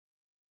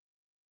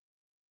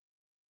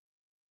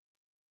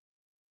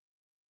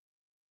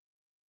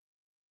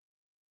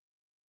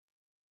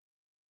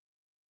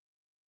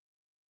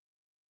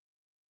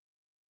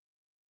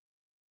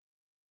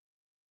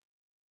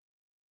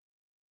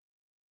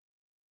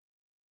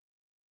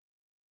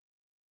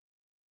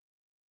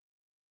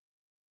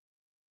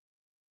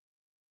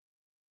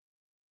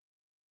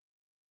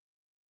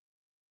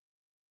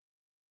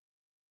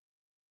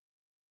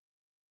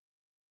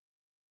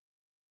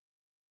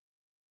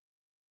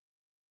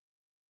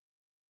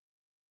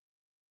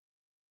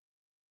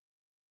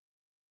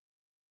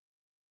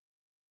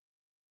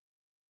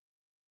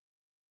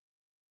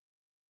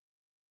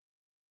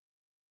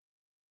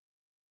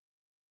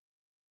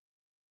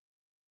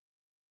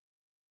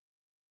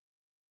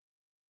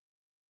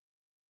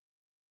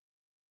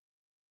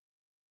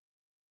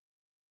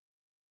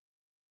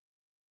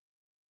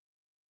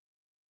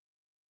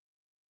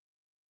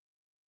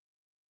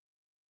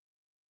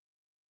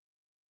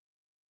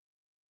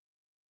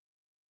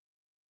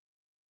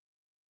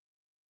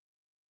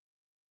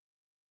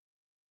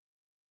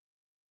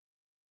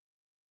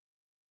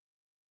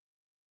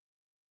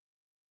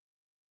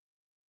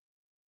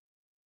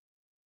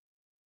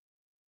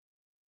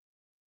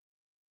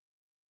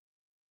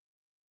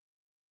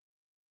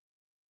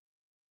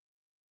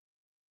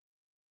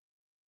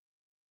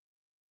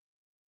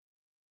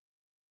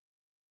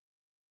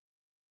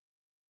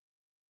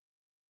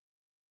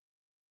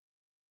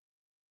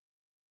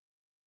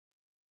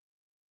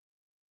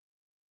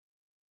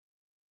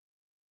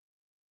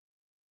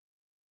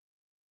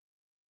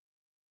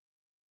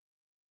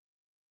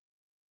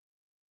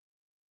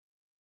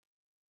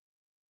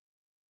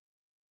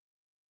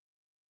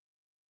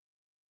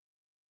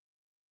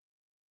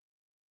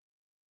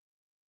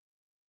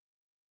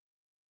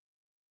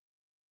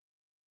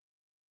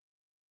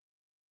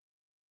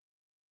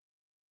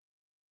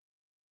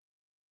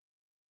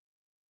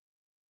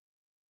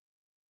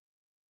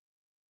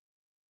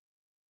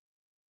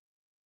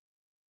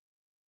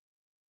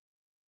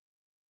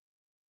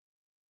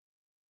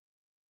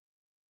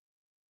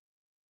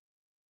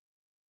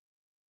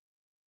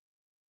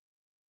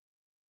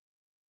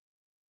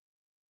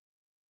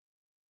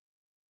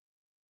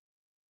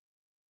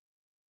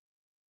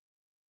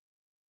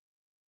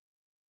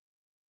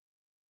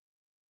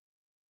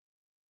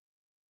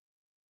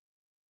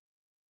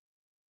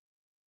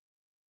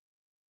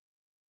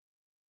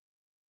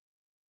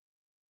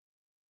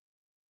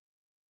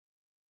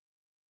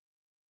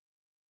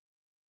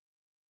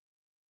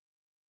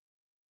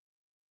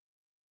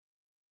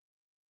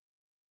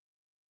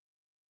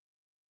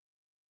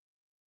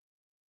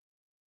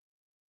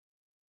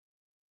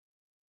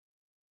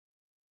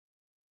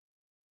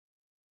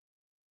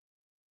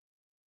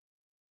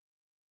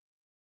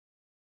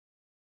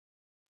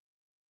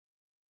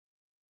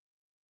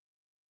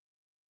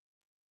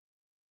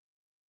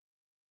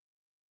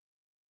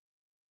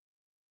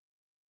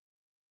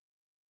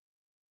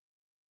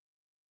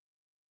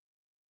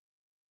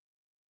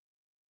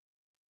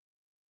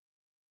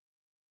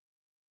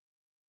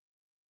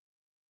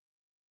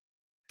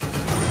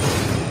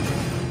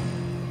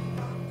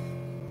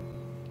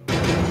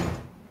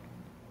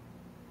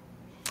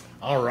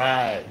All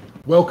right.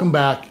 Welcome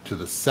back to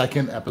the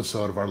second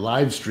episode of our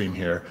live stream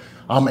here.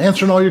 I'm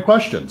answering all your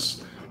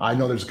questions. I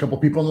know there's a couple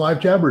people in the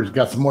live chat. We've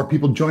got some more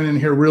people joining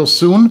here real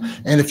soon.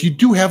 And if you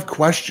do have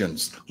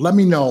questions, let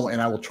me know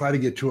and I will try to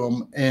get to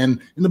them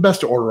and in the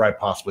best order I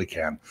possibly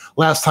can.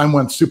 Last time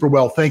went super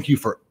well. Thank you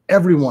for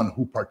everyone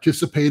who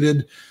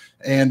participated.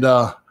 And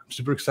I'm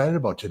super excited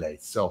about today.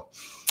 So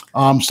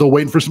I'm still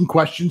waiting for some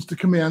questions to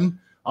come in.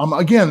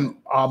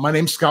 My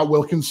name's Scott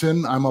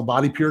Wilkinson. I'm a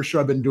body piercer.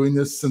 I've been doing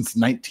this since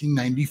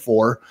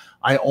 1994.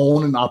 I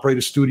own and operate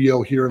a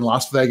studio here in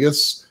Las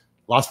Vegas,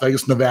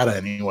 Nevada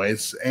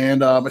anyways. And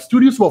my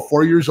studio's about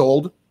 4 years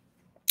old.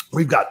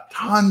 We've got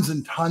tons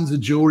and tons of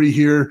jewelry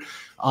here.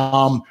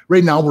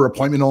 Right now we're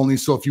appointment only.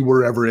 So if you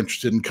were ever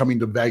interested in coming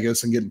to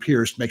Vegas and getting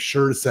pierced, make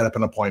sure to set up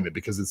an appointment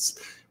because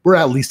we're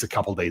at least a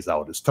couple days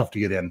out. It's tough to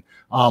get in.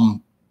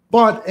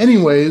 But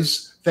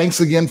anyways, thanks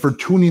again for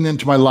tuning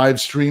into my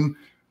live stream.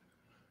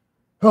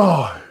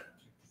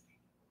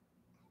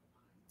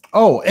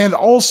 And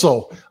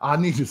also, I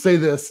need to say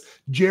this.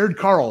 Jared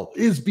Carl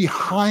is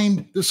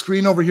behind the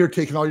screen over here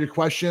taking all your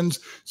questions.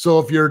 So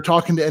if you're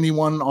talking to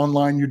anyone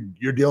online,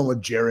 you're dealing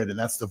with Jared, and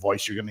that's the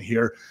voice you're going to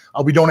hear.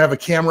 We don't have a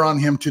camera on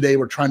him today.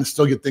 We're trying to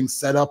still get things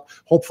set up.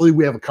 Hopefully,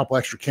 we have a couple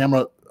extra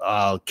camera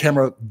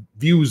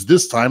views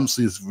this time.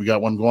 See if we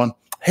got one going.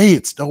 Hey,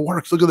 it still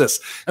works. Look at this.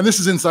 And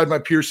this is inside my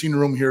piercing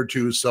room here,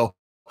 too. So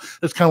I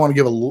just kind of want to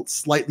give a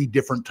slightly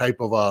different type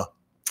of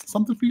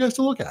something for you guys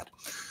to look at.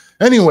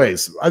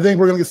 Anyways, I think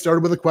we're going to get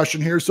started with a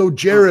question here. So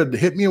Jared,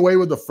 hit me away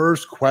with the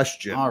first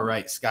question. All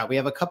right, Scott, we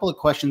have a couple of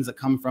questions that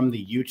come from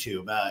the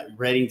YouTube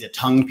relating to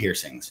tongue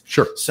piercings.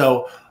 Sure.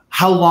 So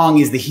how long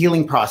is the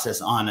healing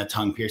process on a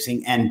tongue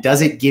piercing, and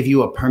does it give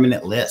you a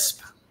permanent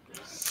lisp?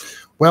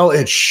 Well,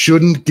 it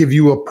shouldn't give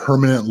you a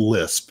permanent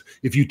lisp.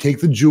 If you take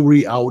the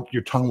jewelry out,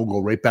 your tongue will go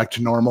right back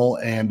to normal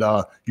and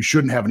you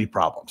shouldn't have any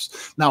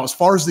problems. Now, as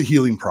far as the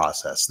healing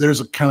process,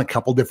 there's a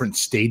couple different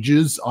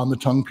stages on the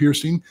tongue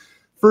piercing.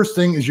 First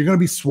thing is you're going to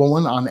be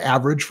swollen on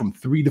average from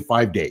 3 to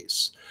 5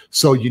 days.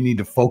 So you need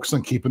to focus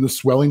on keeping the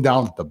swelling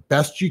down the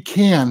best you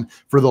can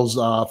for those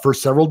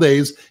first several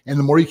days. And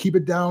the more you keep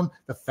it down,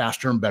 the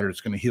faster and better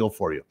it's going to heal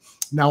for you.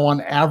 Now,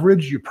 on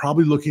average, you're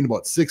probably looking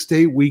about 6 to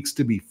 8 weeks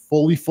to be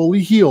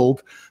fully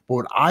healed. But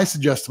what I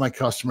suggest to my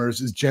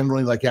customers is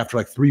generally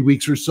after 3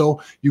 weeks or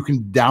so, you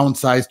can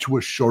downsize to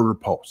a shorter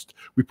post.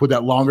 We put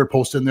that longer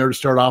post in there to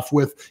start off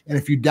with. And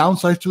if you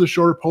downsize to the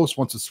shorter post,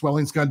 once the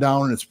swelling's gone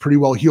down and it's pretty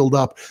well healed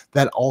up,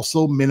 that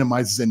also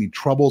minimizes any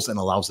troubles and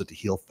allows it to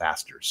heal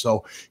faster.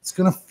 So it's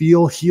going to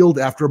feel healed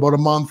after about a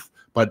month,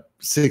 but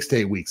 6 to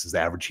 8 weeks is the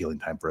average healing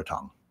time for a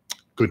tongue.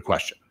 Good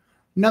question.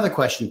 Another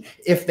question.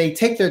 If they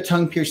take their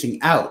tongue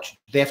piercing out,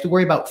 do they have to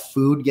worry about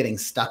food getting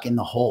stuck in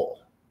the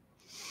hole?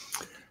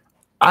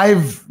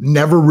 I've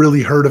never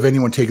really heard of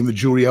anyone taking the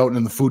jewelry out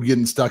and the food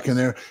getting stuck in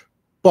there.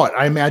 But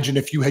I imagine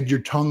if you had your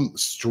tongue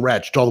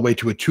stretched all the way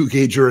to a 2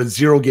 gauge or a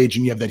 0 gauge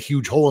and you have that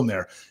huge hole in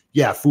there,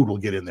 yeah, food will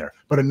get in there.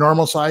 But a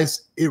normal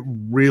size, it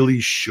really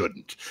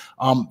shouldn't.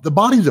 The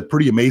body's a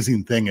pretty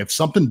amazing thing. If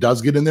something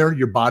does get in there,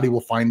 your body will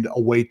find a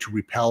way to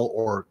repel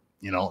or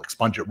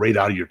expunge it right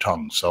out of your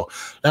tongue. So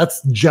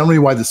that's generally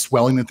why the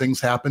swelling and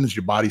things happen is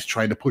your body's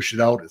trying to push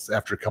it out. It's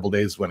after a couple of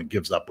days when it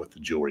gives up with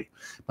the jewelry.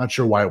 I'm not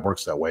sure why it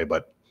works that way,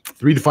 but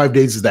 3 to 5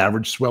 days is the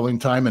average swelling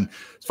time. And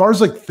as far as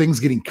things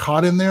getting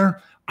caught in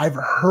there, I've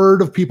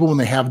heard of people when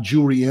they have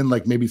jewelry in,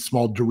 maybe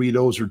small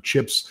Doritos or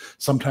chips,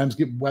 sometimes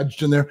get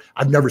wedged in there.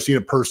 I've never seen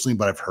it personally,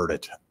 but I've heard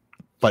it.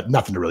 But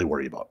nothing to really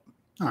worry about.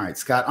 All right,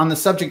 Scott. On the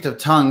subject of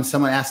tongue,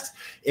 someone asks,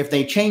 if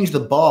they change the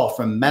ball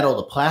from metal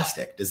to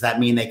plastic, does that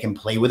mean they can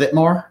play with it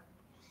more?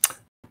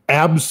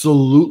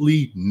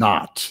 Absolutely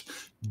not.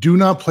 Do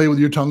not play with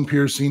your tongue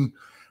piercing.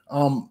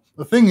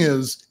 The thing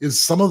is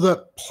some of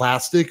the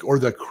plastic or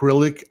the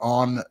acrylic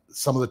on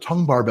some of the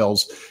tongue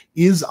barbells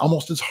is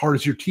almost as hard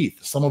as your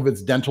teeth. Some of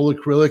it's dental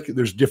acrylic.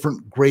 There's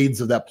different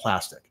grades of that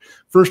plastic.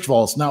 First of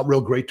all, it's not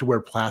real great to wear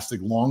plastic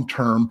long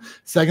term.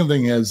 Second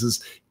thing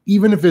is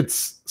even if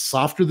it's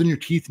softer than your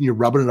teeth and you're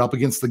rubbing it up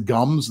against the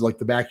gums,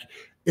 the back,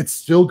 it's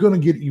still going to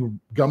get you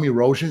gum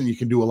erosion and you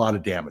can do a lot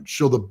of damage.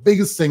 So the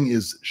biggest thing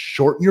is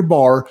shorten your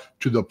bar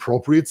to the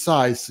appropriate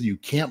size so you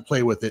can't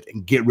play with it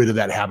and get rid of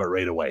that habit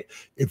right away.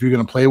 If you're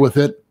going to play with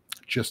it,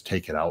 just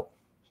take it out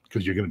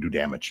because you're going to do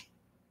damage.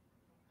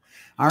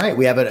 All right.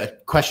 We have a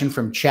question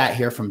from chat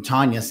here from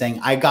Tanya saying,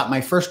 I got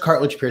my first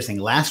cartilage piercing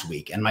last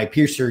week and my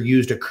piercer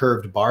used a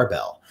curved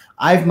barbell.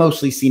 I've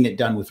mostly seen it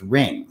done with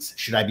rings.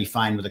 Should I be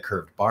fine with a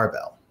curved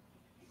barbell?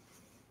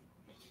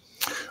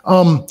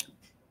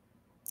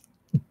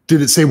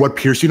 Did it say what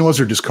piercing it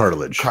was or just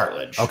cartilage?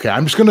 Cartilage. Okay,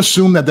 I'm just going to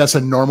assume that that's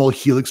a normal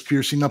helix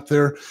piercing up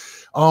there.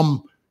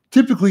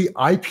 Typically,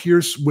 I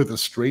pierce with a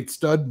straight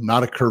stud,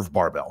 not a curved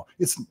barbell.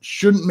 It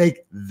shouldn't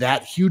make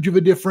that huge of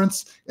a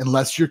difference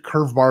unless your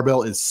curved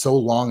barbell is so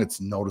long it's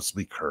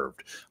noticeably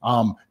curved.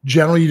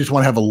 Generally, you just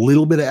want to have a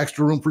little bit of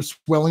extra room for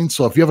swelling.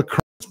 So if you have a curve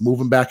that's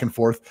moving back and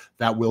forth,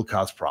 that will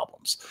cause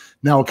problems.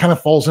 Now, it kind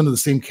of falls into the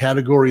same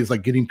category as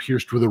getting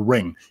pierced with a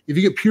ring. If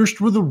you get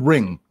pierced with a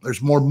ring,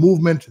 there's more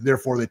movement.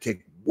 Therefore, they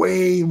take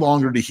way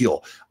longer to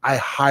heal. I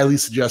highly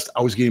suggest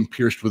always getting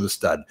pierced with a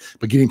stud,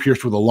 but getting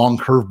pierced with a long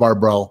curved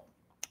barbell,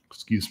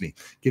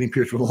 getting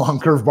pierced with a long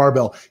curved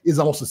barbell is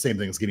almost the same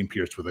thing as getting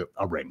pierced with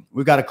a ring.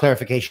 We've got a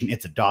clarification.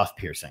 It's a doff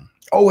piercing.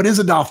 Oh, it is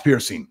a doff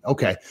piercing.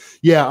 Okay.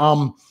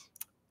 Yeah.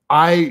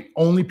 I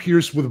only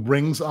pierce with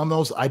rings on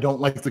those. I don't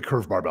like the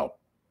curved barbell.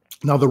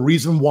 Now, the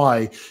reason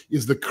why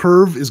is the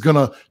curve is going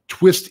to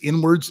twist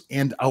inwards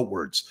and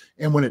outwards.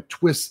 And when it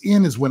twists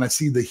in is when I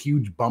see the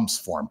huge bumps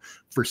form.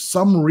 For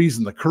some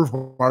reason, the curved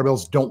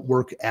barbells don't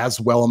work as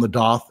well on the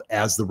doff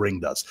as the ring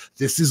does.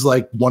 This is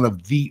like one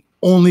of the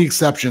only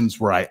exceptions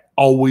where I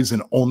always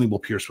and only will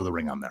pierce with a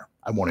ring on there.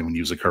 I won't even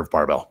use a curved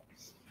barbell.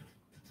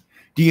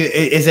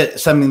 Is it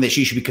something that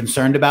she should be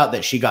concerned about,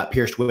 that she got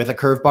pierced with a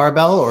curved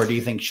barbell, or do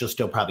you think she'll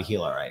still probably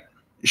heal all right?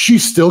 She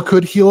still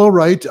could heal all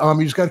right.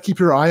 You just got to keep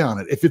your eye on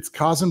it. If it's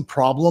causing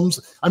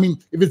problems, I mean,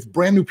 if it's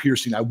brand new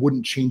piercing, I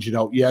wouldn't change it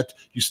out yet.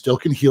 You still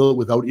can heal it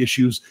without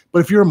issues. But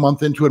if you're a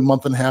month into it,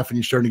 month and a half, and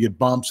you're starting to get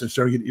bumps and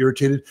starting to get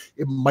irritated,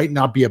 it might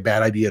not be a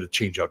bad idea to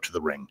change out to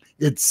the ring.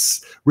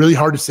 It's really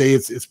hard to say.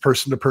 It's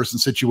person to person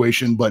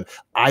situation, but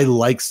I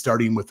like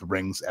starting with the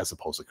rings as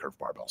opposed to curved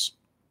barbells.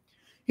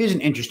 Here's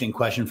an interesting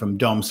question from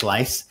Dome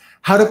Slice.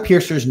 How do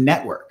piercers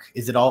network?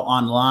 Is it all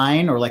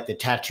online, or like the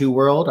tattoo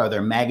world? Are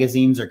there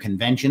magazines or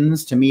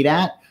conventions to meet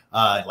at,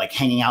 like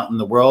hanging out in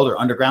the world or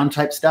underground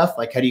type stuff?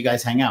 Like, how do you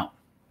guys hang out?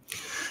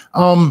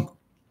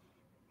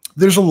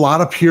 There's a lot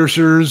of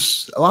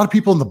piercers, a lot of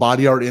people in the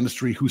body art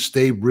industry who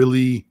stay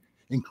really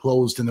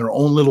enclosed in their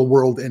own little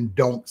world and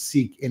don't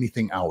seek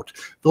anything out.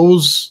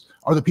 Those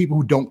are the people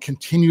who don't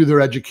continue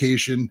their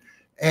education,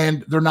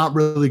 and they're not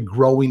really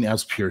growing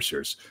as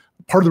piercers.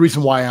 Part of the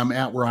reason why I'm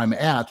at where I'm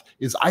at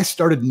is I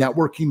started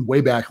networking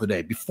way back in the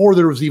day. Before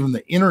there was even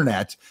the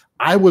internet,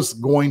 I was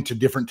going to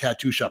different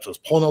tattoo shops. I was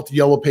pulling out the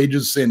yellow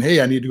pages saying,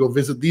 hey, I need to go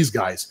visit these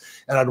guys.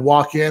 And I'd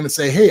walk in and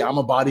say, hey, I'm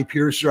a body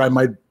piercer.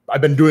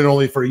 I've been doing it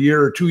only for a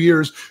year or 2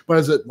 years, but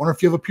I wonder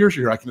if you have a piercer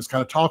here I can just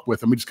kind of talk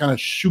with. And we just kind of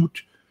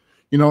shoot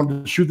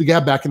the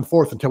gap back and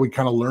forth until we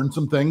kind of learn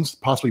some things,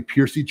 possibly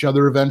pierce each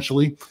other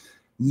eventually.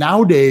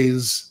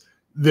 Nowadays,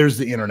 there's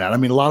the internet. I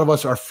mean, a lot of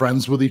us are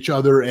friends with each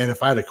other. And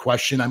if I had a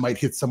question, I might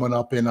hit someone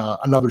up in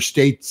another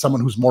state,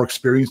 someone who's more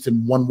experienced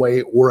in one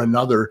way or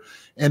another,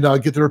 and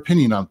get their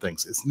opinion on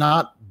things. It's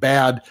not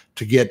bad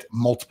to get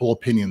multiple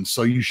opinions.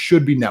 So you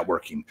should be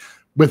networking.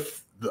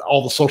 With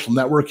all the social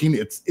networking,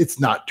 it's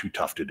not too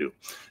tough to do.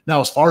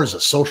 Now, as far as the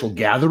social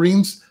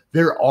gatherings,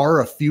 there are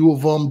a few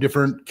of them,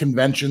 different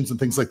conventions and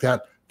things like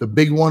that. The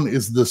big one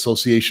is the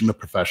Association of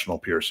Professional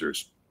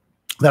Piercers.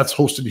 That's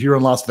hosted here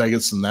in Las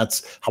Vegas, and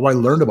that's how I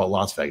learned about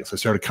Las Vegas. I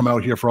started coming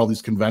out here for all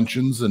these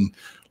conventions and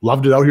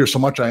loved it out here so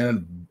much I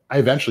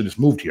eventually just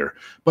moved here.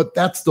 But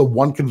that's the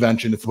one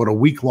convention. It's about a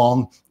week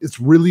long. It's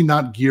really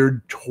not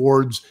geared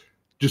towards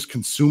just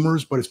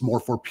consumers, but it's more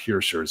for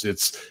piercers.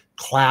 It's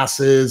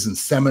classes and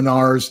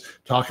seminars,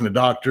 talking to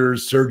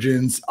doctors,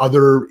 surgeons,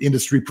 other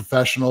industry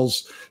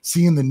professionals,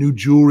 seeing the new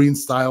jewelry and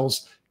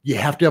styles. You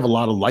have to have a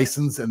lot of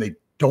license, and they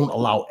don't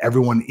allow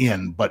everyone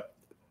in, but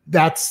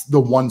that's the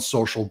one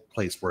social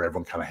place where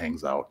everyone kind of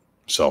hangs out.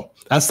 So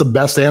that's the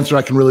best answer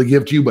I can really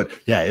give to you. But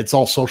yeah, it's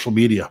all social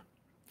media.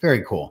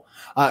 Very cool.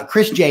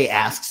 Chris J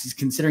asks,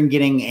 considering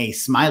getting a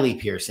smiley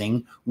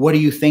piercing, what do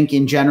you think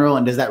in general?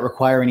 And does that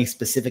require any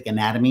specific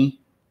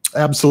anatomy?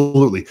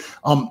 Absolutely.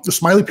 The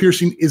smiley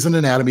piercing isn't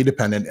anatomy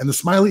dependent. And the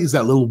smiley is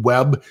that little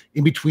web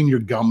in between your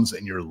gums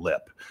and your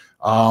lip.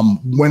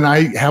 When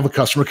I have a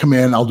customer come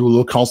in, I'll do a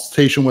little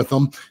consultation with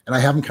them, and I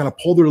have them kind of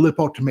pull their lip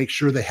out to make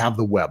sure they have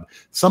the web.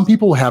 Some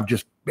people have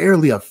just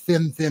barely a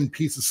thin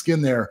piece of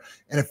skin there.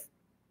 And if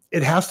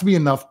it has to be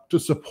enough to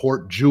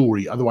support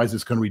jewelry, otherwise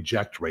it's going to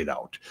reject right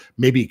out.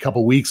 Maybe a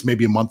couple weeks,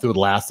 maybe a month it would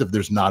last if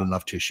there's not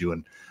enough tissue.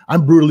 And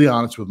I'm brutally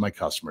honest with my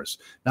customers.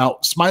 Now,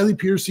 smiley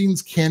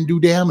piercings can do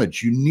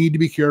damage. You need to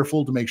be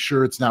careful to make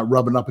sure it's not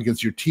rubbing up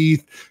against your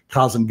teeth,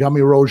 causing gum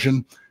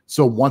erosion.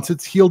 So once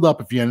it's healed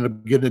up, if you end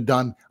up getting it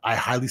done, I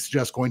highly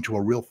suggest going to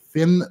a real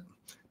thin, not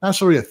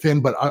necessarily a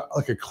thin, but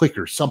like a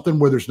clicker, something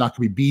where there's not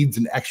going to be beads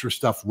and extra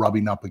stuff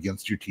rubbing up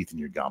against your teeth and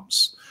your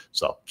gums.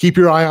 So keep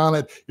your eye on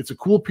it. It's a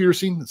cool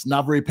piercing. It's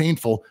not very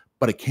painful,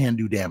 but it can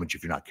do damage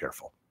if you're not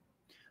careful.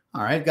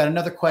 All right. I've got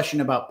another question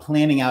about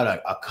planning out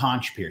a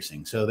conch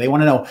piercing. So they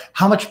want to know,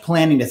 how much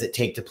planning does it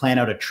take to plan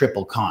out a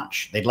triple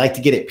conch? They'd like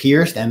to get it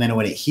pierced, and then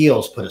when it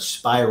heals, put a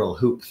spiral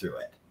hoop through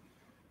it.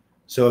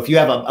 So if you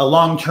have a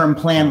long-term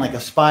plan like a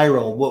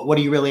spiral, what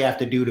do you really have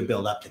to do to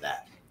build up to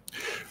that?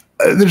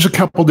 There's a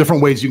couple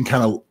different ways you can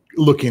kind of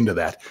look into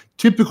that.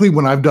 Typically,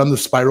 when I've done the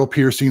spiral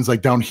piercings,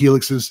 like down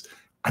helixes,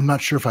 I'm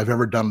not sure if I've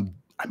ever done,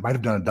 I might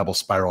have done a double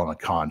spiral on a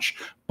conch,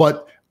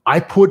 but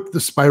I put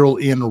the spiral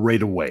in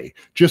right away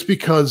just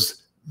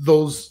because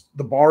the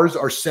bars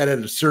are set at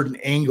a certain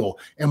angle.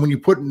 And when you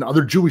put in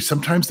other jewelry,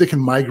 sometimes they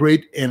can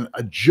migrate and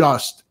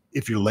adjust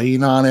if you're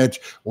laying on it,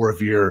 or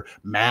if your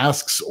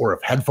masks or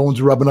if headphones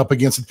are rubbing up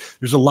against it.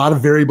 There's a lot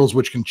of variables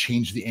which can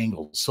change the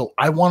angle. So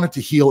I want it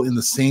to heal in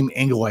the same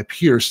angle I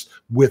pierced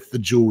with the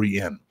jewelry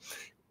in.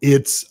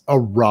 It's a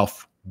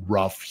rough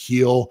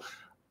heal.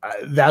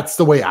 That's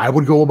the way I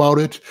would go about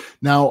it.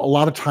 Now, a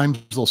lot of times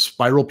those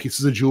spiral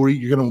pieces of jewelry,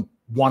 you're going to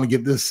want to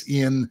get this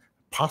in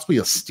possibly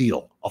a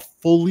steel, a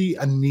fully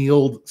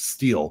annealed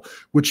steel,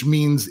 which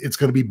means it's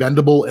going to be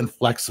bendable and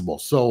flexible.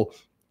 So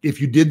if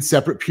you did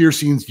separate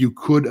piercings, you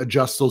could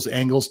adjust those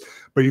angles,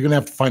 but you're going to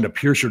have to find a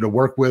piercer to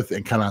work with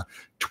and kind of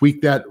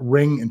tweak that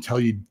ring until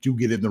you do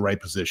get it in the right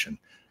position.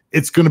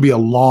 It's going to be a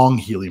long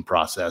healing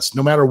process.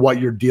 No matter what,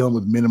 you're dealing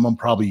with minimum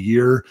probably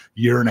year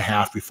and a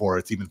half before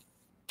it's even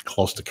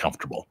close to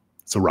comfortable.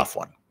 It's a rough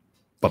one,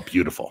 but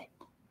beautiful.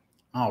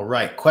 All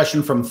right.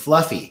 Question from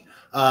Fluffy.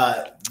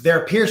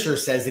 Their piercer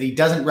says that he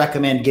doesn't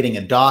recommend getting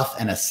a doff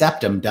and a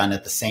septum done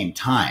at the same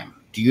time.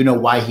 Do you know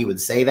why he would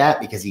say that?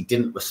 Because he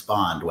didn't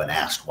respond when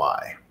asked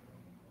why.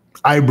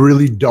 I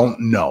really don't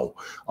know.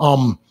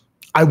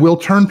 I will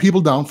turn people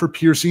down for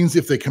piercings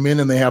if they come in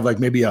and they have like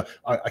maybe a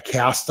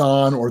cast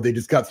on, or they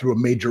just got through a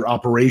major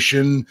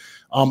operation.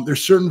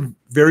 There's certain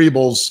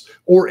variables,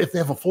 or if they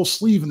have a full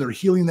sleeve and they're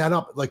healing that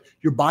up, like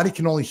your body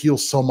can only heal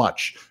so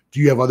much. Do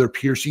you have other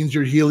piercings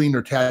you're healing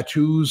or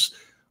tattoos?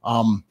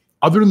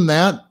 Other than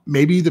that,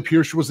 maybe the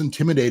piercer was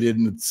intimidated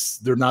and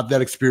they're not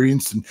that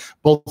experienced, and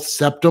both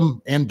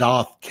septum and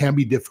doff can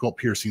be difficult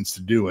piercings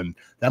to do. And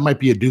that might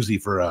be a doozy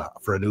for a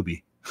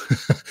newbie.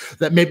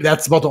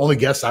 That's about the only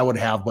guess I would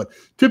have, but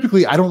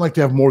typically I don't like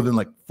to have more than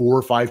like 4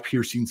 or 5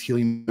 piercings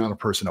healing on a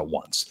person at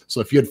once.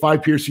 So if you had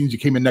 5 piercings, you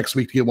came in next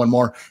week to get one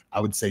more, I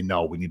would say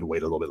no, we need to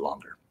wait a little bit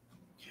longer.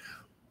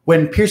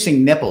 When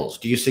piercing nipples,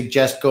 do you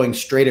suggest going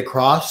straight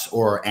across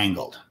or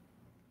angled?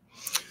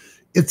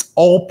 It's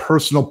all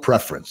personal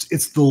preference.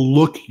 It's the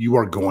look you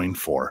are going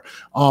for.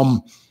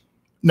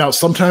 Now,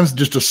 sometimes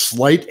just a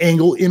slight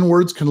angle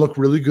inwards can look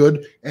really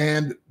good,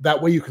 and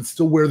that way you can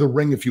still wear the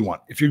ring if you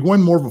want. If you're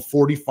going more of a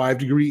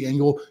 45-degree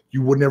angle,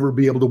 you would never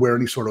be able to wear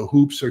any sort of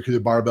hoop,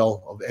 circular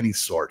barbell of any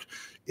sort.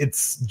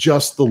 It's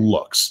just the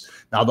looks.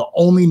 Now, the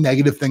only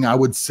negative thing I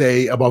would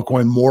say about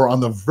going more on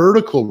the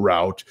vertical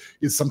route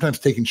is sometimes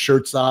taking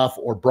shirts off,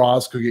 or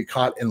bras could get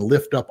caught and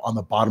lift up on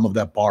the bottom of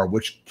that bar,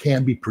 which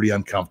can be pretty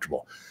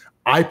uncomfortable.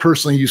 I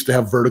personally used to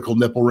have vertical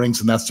nipple rings,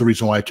 and that's the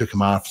reason why I took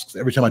them off.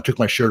 Every time I took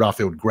my shirt off,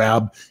 it would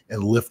grab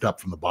and lift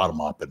up from the bottom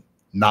up, and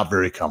not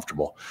very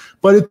comfortable.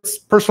 But it's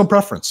personal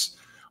preference.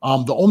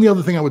 The only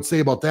other thing I would say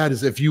about that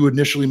is if you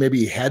initially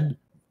maybe had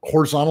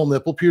horizontal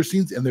nipple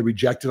piercings and they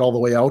rejected all the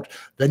way out,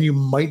 then you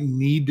might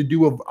need to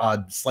do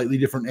a slightly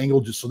different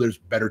angle just so there's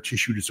better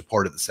tissue to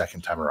support it the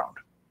second time around.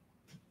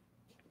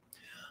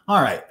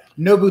 All right.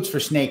 No Boots for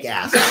Snake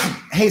asks,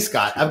 hey,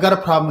 Scott, I've got a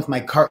problem with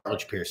my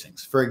cartilage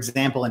piercings. For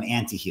example, an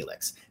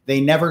anti-helix. They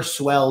never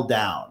swell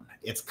down.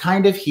 It's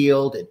kind of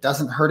healed. It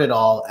doesn't hurt at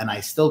all. And I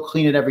still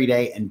clean it every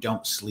day and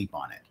don't sleep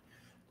on it.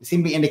 They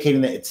seem to be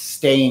indicating that it's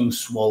staying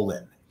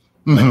swollen,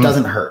 but it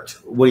doesn't hurt.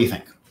 What do you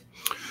think?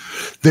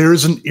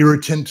 There's an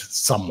irritant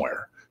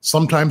somewhere.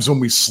 Sometimes when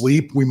we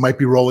sleep, we might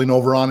be rolling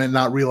over on it,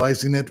 not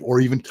realizing it, or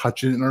even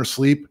touching it in our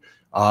sleep.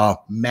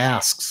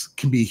 Masks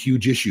can be a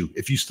huge issue.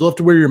 If you still have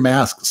to wear your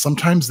mask,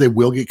 sometimes they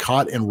will get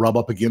caught and rub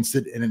up against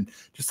it, and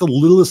just the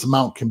littlest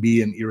amount can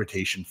be an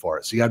irritation for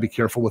it. So you got to be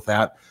careful with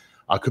that.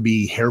 Could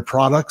be hair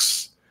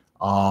products.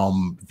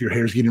 If your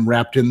hair's getting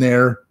wrapped in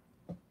there.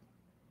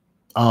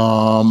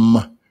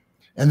 And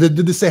did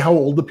they say how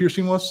old the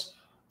piercing was?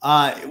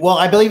 Well,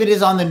 I believe it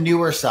is on the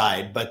newer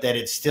side, but that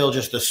it's still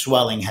just the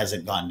swelling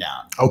hasn't gone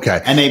down. Okay.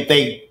 And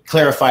they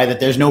clarify that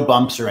there's no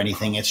bumps or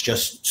anything. It's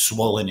just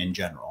swollen in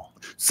general.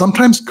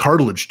 Sometimes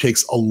cartilage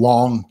takes a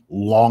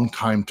long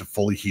time to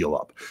fully heal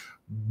up.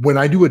 When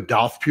I do a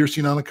doff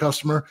piercing on a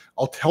customer,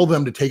 I'll tell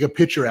them to take a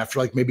picture after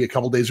like maybe a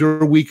couple days or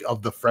a week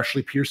of the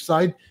freshly pierced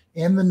side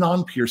and the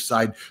non-pierced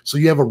side, so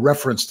you have a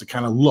reference to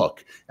kind of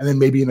look. And then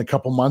maybe in a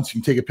couple months,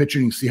 you can take a picture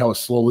and you can see how it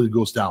slowly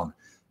goes down.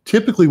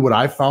 Typically what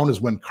I found is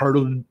when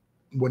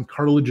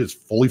cartilage is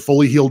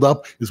fully healed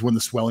up is when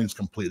the swelling's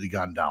completely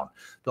gone down.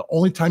 The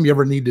only time you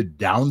ever need to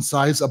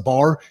downsize a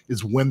bar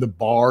is when the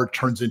bar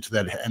turns into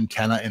that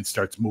antenna and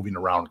starts moving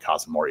around,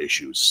 causing more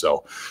issues.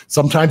 So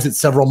sometimes it's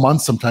several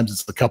months, sometimes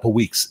it's a couple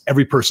weeks.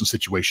 Every person's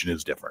situation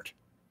is different.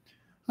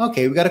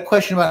 Okay, we've got a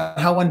question about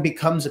how one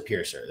becomes a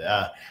piercer.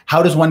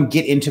 How does one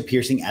get into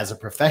piercing as a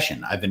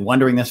profession? I've been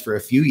wondering this for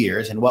a few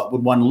years, and what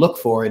would one look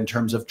for in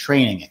terms of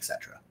training,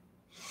 etc.?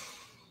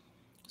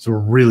 It's a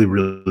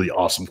really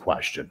awesome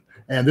question.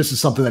 And this is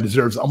something that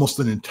deserves almost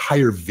an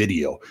entire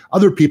video.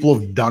 Other people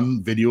have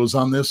done videos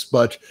on this,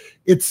 but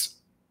it's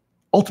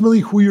ultimately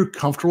who you're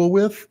comfortable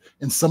with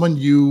and someone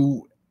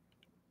you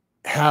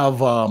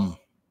have a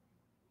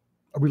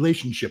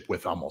relationship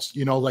with almost.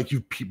 You know, like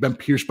you've been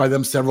pierced by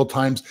them several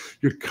times.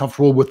 You're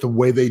comfortable with the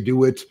way they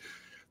do it.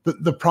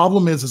 The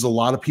problem is a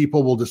lot of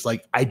people will just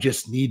like, I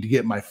just need to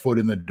get my foot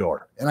in the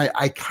door. And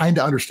I kind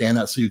of understand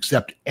that. So you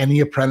accept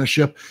any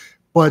apprenticeship.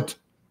 But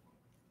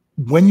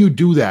when you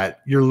do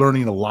that, you're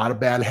learning a lot of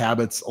bad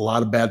habits, a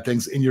lot of bad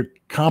things, and you're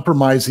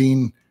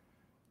compromising.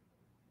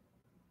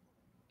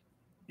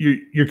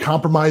 You're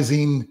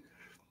compromising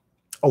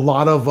a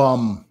lot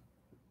of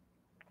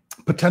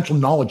potential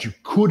knowledge you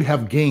could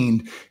have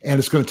gained, and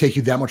it's going to take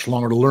you that much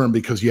longer to learn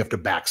because you have to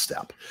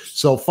backstep.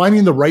 So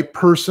finding the right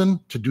person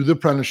to do the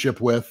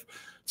apprenticeship with,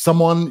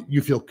 someone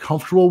you feel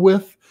comfortable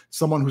with,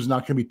 someone who's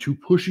not going to be too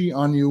pushy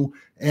on you,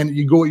 and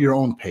you go at your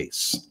own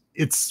pace.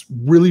 It's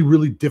really,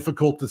 really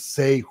difficult to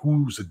say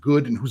who's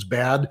good and who's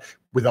bad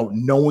without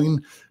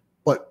knowing,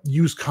 but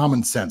use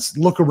common sense.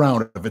 Look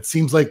around. If it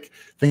seems like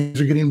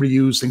things are getting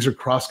reused, things are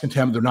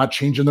cross-contaminated, they're not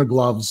changing their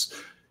gloves,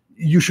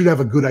 you should have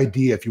a good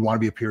idea if you want to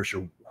be a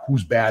piercer,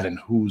 who's bad and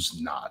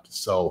who's not.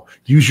 So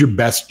use your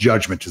best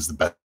judgment is the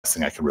best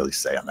thing I can really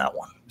say on that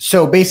one.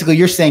 So basically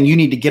you're saying you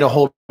need to get a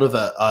hold of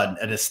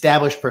an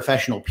established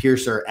professional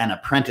piercer and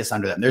apprentice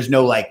under them. There's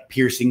no like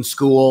piercing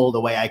school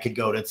the way I could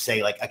go to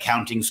say like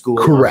accounting school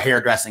or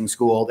hairdressing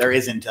school. There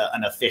isn't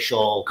an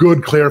official.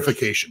 Good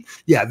clarification.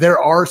 Yeah, there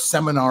are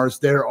seminars.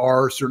 There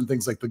are certain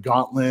things like the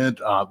Gauntlet,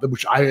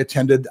 which I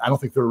attended. I don't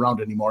think they're around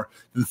anymore.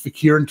 The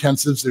Fakir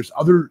intensives. There's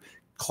other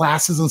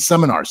classes and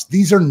seminars.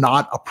 These are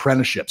not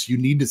apprenticeships. You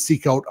need to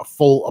seek out a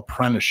full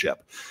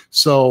apprenticeship.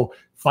 So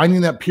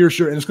finding that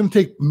piercer, and it's going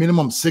to take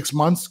minimum 6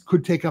 months,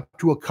 could take up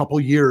to a couple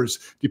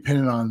years,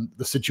 depending on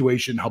the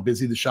situation, how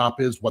busy the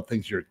shop is, what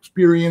things you're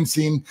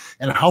experiencing,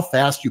 and how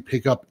fast you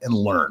pick up and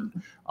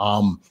learn.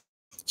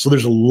 So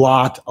there's a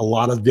lot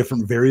of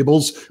different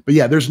variables, but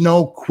yeah, there's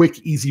no quick,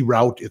 easy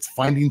route. It's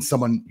finding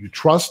someone you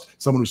trust,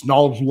 someone who's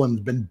knowledgeable and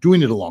has been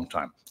doing it a long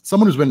time.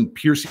 Someone who's been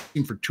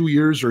piercing for 2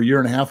 years or a year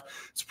and a half,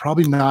 it's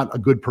probably not a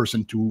good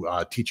person to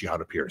teach you how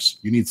to pierce.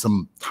 You need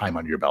some time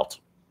under your belt.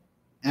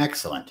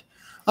 Excellent.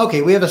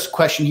 Okay, we have a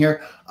question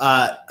here.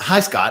 Hi,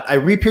 Scott. I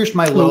re-pierced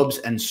my lobes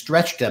and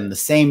stretched them the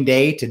same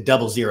day to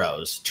double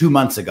zeros 2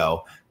 months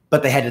ago,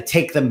 but they had to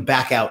take them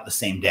back out the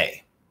same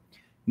day.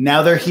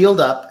 Now they're healed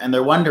up, and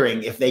they're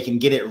wondering if they can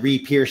get it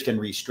re-pierced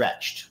and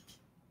re-stretched.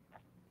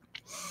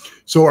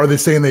 So are they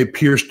saying they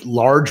pierced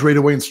large right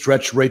away and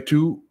stretched right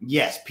to?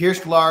 Yes,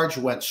 pierced large,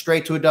 went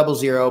straight to a double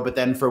zero, but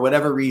then for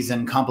whatever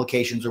reason,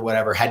 complications or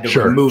whatever, had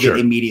to remove it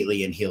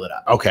immediately and heal it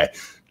up. Okay.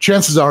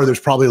 Chances are there's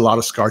probably a lot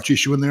of scar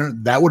tissue in there.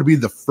 That would be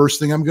the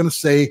first thing I'm going to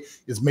say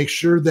is make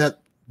sure that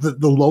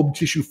the lobe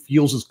tissue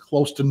feels as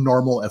close to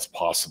normal as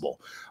possible.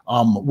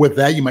 With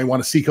that, you might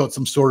want to seek out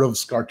some sort of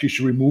scar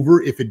tissue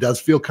remover if it does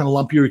feel kind of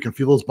lumpy or you can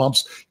feel those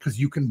bumps, because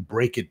you can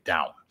break it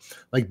down.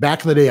 Like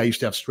back in the day, I used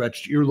to have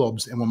stretched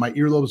earlobes, and when my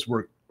earlobes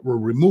were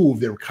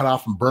removed, they were cut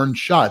off and burned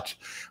shut.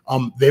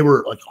 They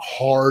were like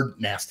hard,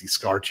 nasty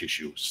scar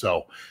tissue.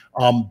 So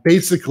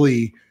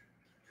basically,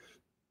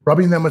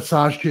 rubbing that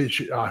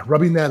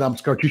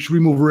scar tissue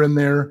remover in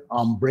there,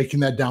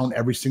 breaking that down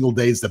every single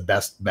day is the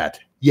best bet.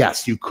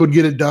 Yes, you could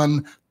get it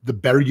done. The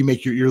better you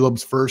make your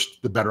earlobes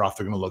first, the better off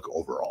they're going to look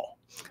overall.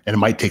 And it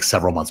might take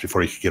several months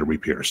before you can get it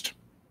re-pierced.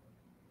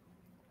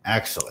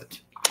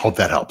 Excellent. Hope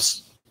that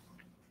helps.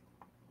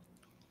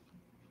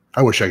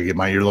 I wish I could get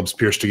my earlobes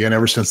pierced again.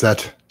 Ever since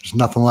that, there's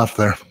nothing left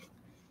there.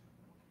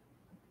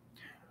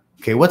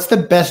 Okay, what's the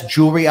best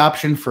jewelry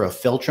option for a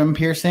philtrum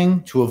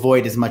piercing to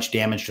avoid as much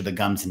damage to the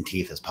gums and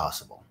teeth as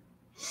possible?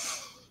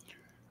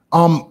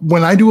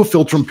 When I do a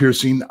philtrum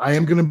piercing, I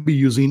am going to be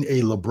using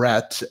a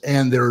labret,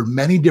 and there are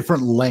many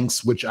different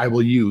lengths which I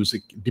will use.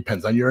 It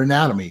depends on your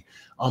anatomy.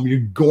 You're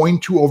going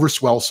to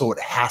overswell, so it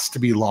has to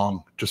be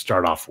long to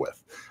start off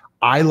with.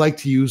 I like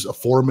to use a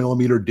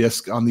 4mm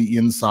disc on the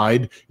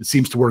inside. It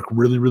seems to work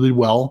really, really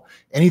well.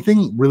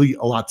 Anything really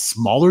a lot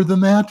smaller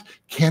than that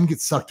can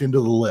get sucked into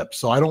the lip.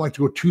 So I don't like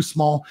to go too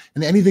small,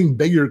 and anything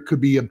bigger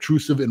could be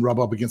obtrusive and rub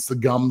up against the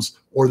gums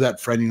or that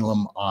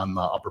frenulum on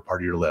the upper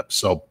part of your lip.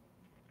 So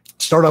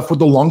start off with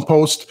the long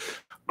post.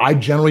 I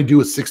generally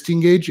do a 16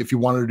 gauge. If you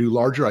wanted to do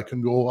larger, I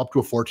can go up to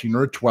a 14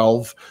 or a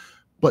 12.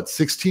 But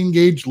 16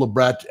 gauge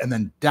labret and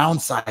then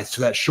downsize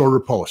to that shorter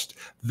post.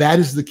 That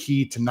is the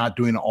key to not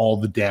doing all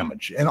the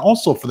damage. And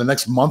also for the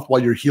next month while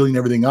you're healing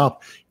everything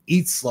up,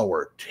 eat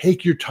slower,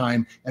 take your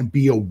time, and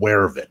be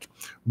aware of it.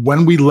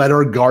 When we let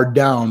our guard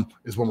down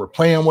is when we're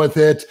playing with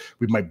it.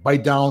 We might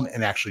bite down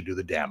and actually do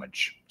the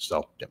damage.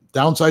 So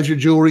downsize your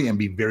jewelry and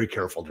be very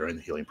careful during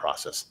the healing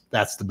process.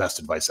 That's the best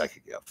advice I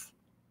could give.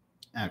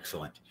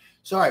 Excellent.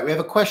 So, all right, we have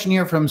a question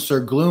here from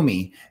Sir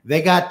Gloomy.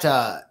 They got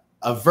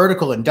a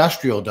vertical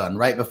industrial done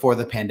right before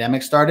the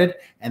pandemic started,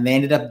 and they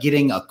ended up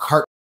getting a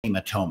cartilage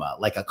hematoma,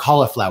 like a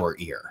cauliflower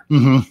ear.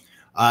 Mm-hmm.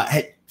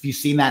 Have you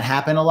seen that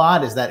happen a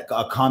lot? Is that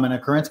a common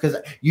occurrence? Because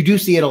you do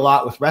see it a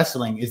lot with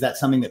wrestling. Is that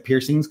something that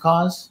piercings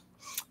cause?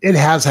 It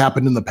has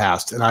happened in the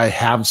past, and I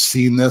have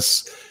seen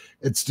this.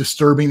 It's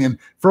disturbing. And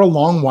for a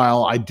long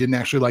while, I didn't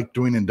actually like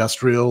doing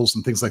industrials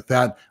and things like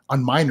that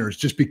on minors,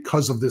 just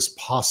because of this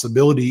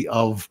possibility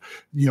of,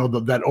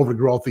 that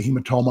overgrowth, the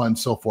hematoma and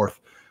so forth.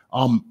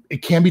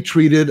 It can be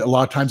treated. A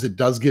lot of times it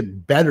does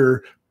get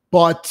better,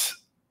 but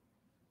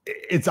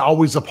it's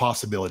always a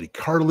possibility.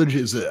 Cartilage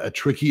is a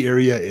tricky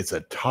area. It's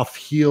a tough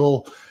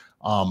heal.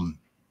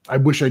 I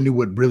wish I knew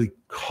what really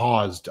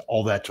caused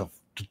all that to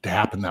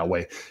happen that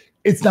way.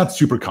 It's not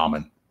super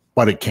common,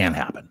 but it can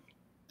happen.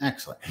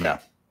 Excellent. Yeah.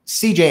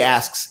 CJ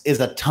asks,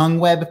 is a tongue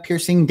web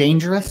piercing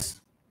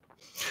dangerous?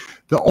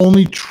 The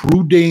only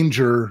true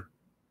danger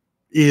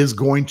is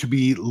going to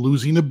be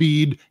losing a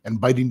bead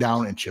and biting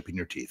down and chipping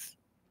your teeth.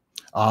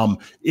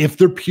 If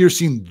they're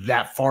piercing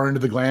that far into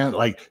the gland,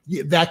 like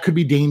that could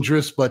be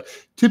dangerous, but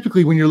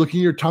typically when you're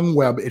looking at your tongue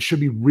web, it should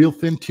be real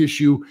thin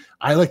tissue.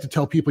 I like to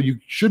tell people you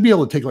should be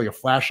able to take like a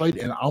flashlight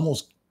and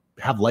almost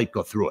have light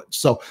go through it.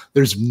 So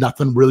there's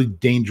nothing really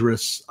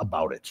dangerous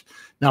about it.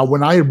 Now,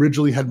 when I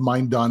originally had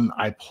mine done,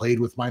 I played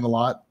with mine a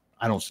lot.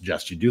 I don't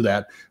suggest you do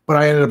that, but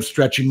I ended up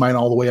stretching mine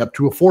all the way up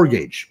to a 4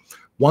 gauge.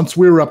 Once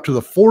we were up to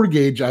the 4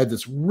 gauge, I had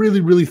this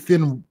really, really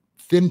thin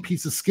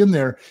piece of skin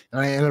there, and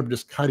I ended up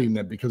just cutting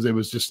it because it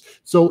was just,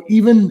 so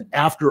even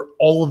after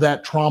all of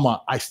that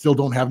trauma, I still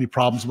don't have any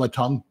problems with my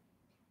tongue,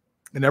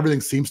 and everything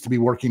seems to be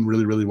working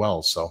really, really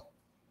well. So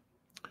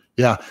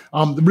yeah,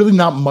 really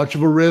not much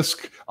of a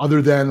risk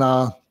other than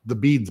the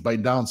beads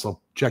bite down.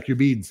 So check your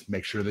beads,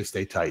 make sure they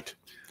stay tight.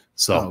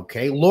 So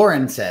okay,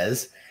 Lauren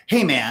says,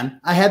 hey man,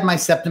 I had my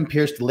septum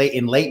pierced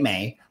in late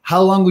May.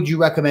 How long would you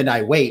recommend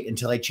I wait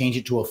until I change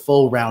it to a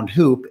full round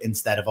hoop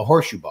instead of a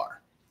horseshoe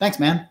bar? Thanks,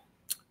 man.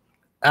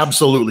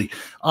 Absolutely.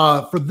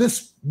 For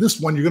this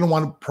one, you're going to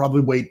want to probably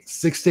wait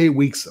 6 to 8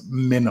 weeks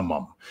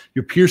minimum.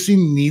 Your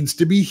piercing needs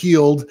to be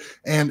healed.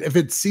 And if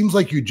it seems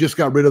like you just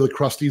got rid of the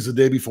crusties the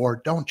day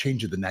before, don't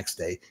change it the next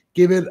day.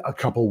 Give it a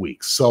couple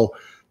weeks. So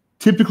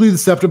typically the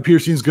septum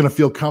piercing is going to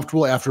feel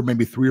comfortable after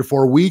maybe 3 or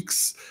 4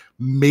 weeks,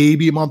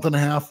 maybe a month and a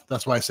half.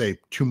 That's why I say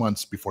 2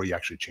 months before you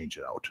actually change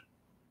it out.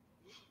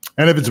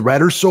 And if it's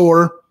red or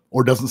sore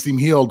or doesn't seem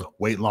healed,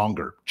 wait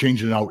longer.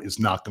 Changing it out is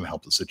not going to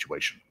help the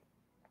situation.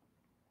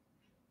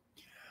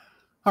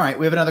 All right,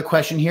 we have another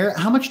question here.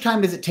 How much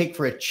time does it take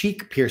for a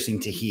cheek piercing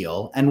to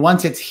heal? And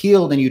once it's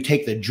healed and you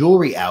take the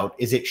jewelry out,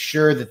 is it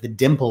sure that the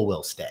dimple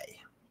will stay?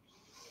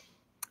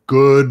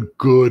 Good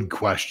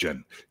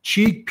question.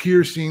 Cheek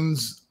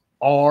piercings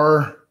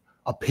are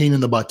a pain in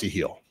the butt to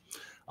heal.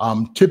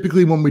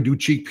 Typically when we do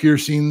cheek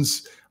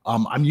piercings,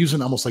 I'm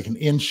using almost like an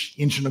inch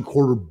and a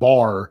quarter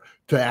bar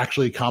to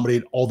actually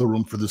accommodate all the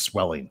room for the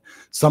swelling.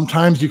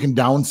 Sometimes you can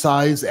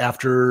downsize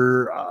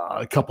after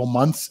a couple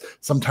months.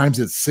 Sometimes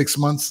it's 6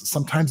 months.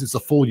 Sometimes it's a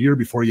full year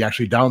before you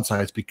actually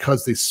downsize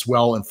because they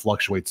swell and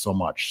fluctuate so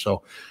much.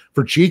 So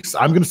for cheeks,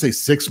 I'm going to say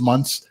 6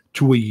 months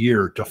to a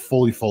year to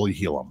fully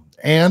heal them.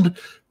 And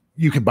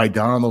you can bite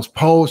down on those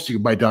posts. You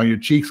can bite down your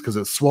cheeks because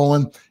it's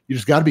swollen. You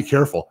just got to be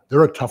careful.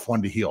 They're a tough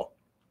one to heal.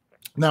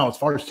 Now, as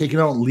far as taking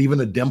out and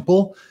leaving a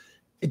dimple,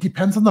 it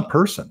depends on the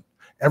person.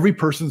 Every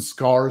person's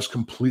scars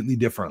completely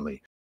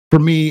differently. For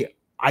me,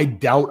 I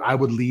doubt I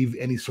would leave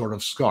any sort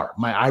of scar.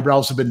 My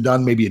eyebrows have been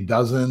done maybe a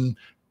dozen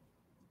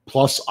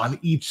plus on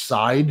each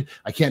side.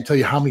 I can't tell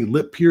you how many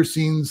lip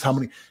piercings,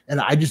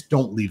 and I just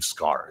don't leave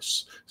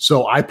scars.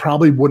 So I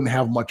probably wouldn't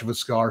have much of a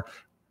scar.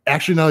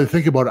 Actually, now that I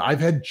think about it,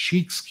 I've had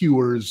cheek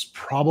skewers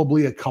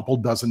probably a couple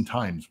dozen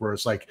times where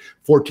it's like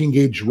 14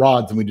 gauge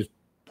rods and we just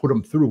put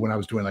them through when I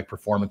was doing like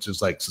performances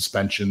like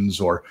suspensions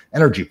or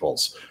energy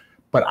pulls.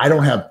 But I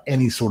don't have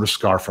any sort of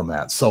scar from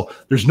that. So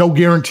there's no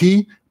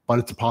guarantee, but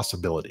it's a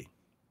possibility.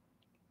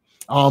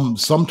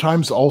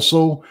 Sometimes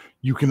also,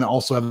 you can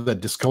also have that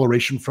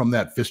discoloration from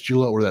that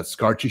fistula or that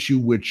scar tissue,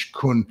 which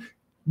can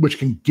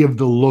give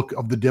the look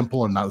of the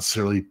dimple and not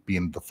necessarily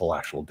being the full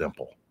actual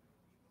dimple.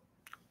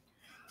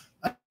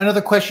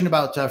 Another question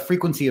about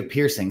frequency of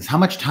piercings. How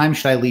much time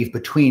should I leave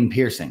between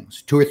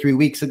piercings? 2 or 3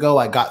 weeks ago,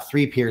 I got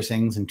 3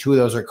 piercings and 2 of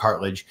those are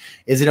cartilage.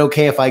 Is it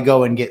okay if I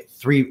go and get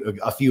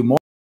a few more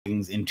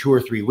in 2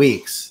 or 3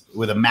 weeks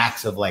with a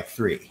max of like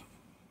 3?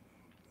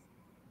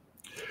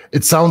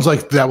 It sounds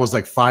like that was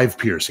like 5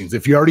 piercings.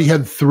 If you already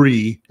had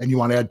 3 and you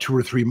want to add 2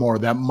 or 3 more,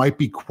 that might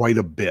be quite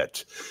a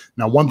bit.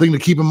 Now, one thing to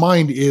keep in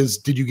mind is,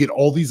 did you get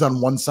all these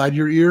on one side of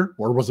your ear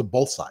or was it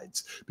both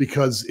sides?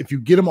 Because if you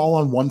get them all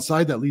on one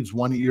side, that leaves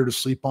one ear to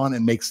sleep on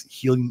and makes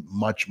healing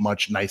much,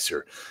 much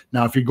nicer.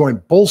 Now, if you're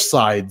going both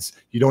sides,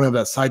 you don't have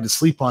that side to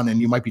sleep on and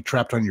you might be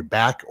trapped on your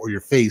back or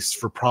your face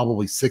for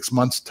probably 6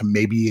 months to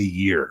maybe a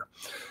year.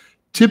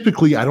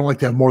 Typically, I don't like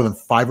to have more than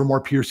 5 or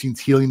more piercings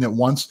healing at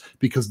once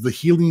because the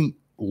healing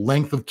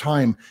length of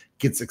time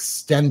gets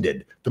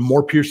extended. The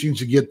more piercings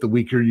you get, the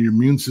weaker your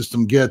immune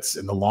system gets,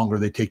 and the longer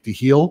they take to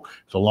heal,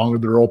 the longer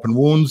there are open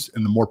wounds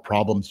and the more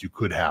problems you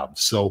could have.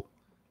 So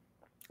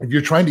if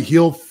you're trying to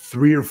heal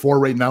 3 or 4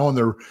 right now and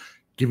they're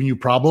giving you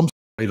problems,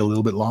 wait a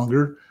little bit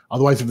longer.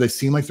 Otherwise, if they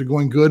seem like they're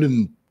going good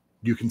and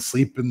you can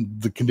sleep in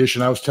the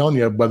condition I was telling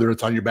you, whether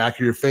it's on your back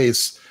or your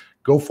face,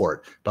 go for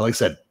it. But like I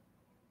said,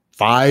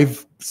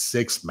 5,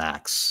 6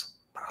 max,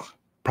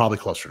 probably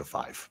closer to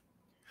 5.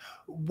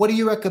 What do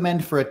you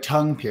recommend for a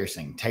tongue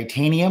piercing,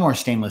 titanium or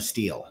stainless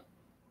steel?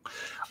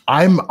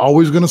 I'm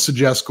always going to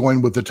suggest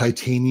going with the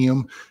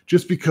titanium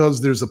just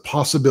because there's a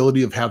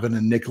possibility of having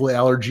a nickel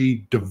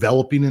allergy,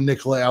 developing a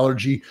nickel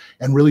allergy,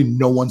 and really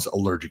no one's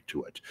allergic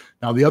to it.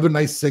 Now, the other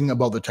nice thing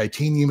about the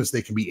titanium is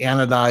they can be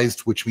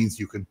anodized, which means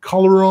you can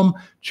color them,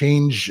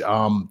 change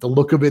the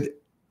look of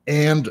it,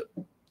 and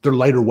they're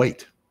lighter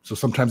weight. So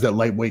sometimes that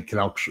lightweight can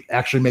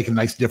actually make a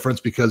nice difference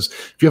because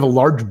if you have a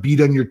large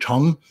bead on your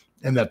tongue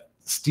and that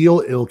steel,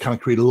 it'll kind of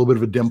create a little bit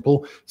of a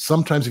dimple.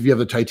 Sometimes if you have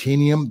the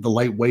titanium, the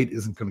lightweight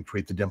isn't going to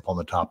create the dimple on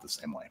the top the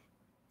same way.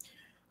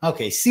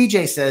 Okay,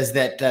 CJ says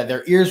that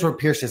their ears were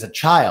pierced as a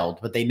child,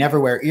 but they never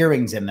wear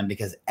earrings in them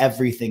because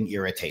everything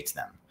irritates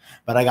them.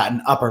 But I got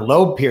an upper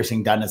lobe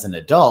piercing done as an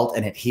adult,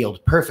 and it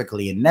healed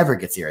perfectly and never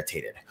gets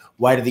irritated.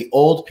 Why do the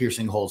old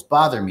piercing holes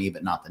bother me,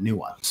 but not the new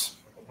ones?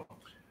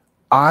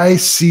 I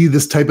see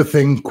this type of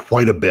thing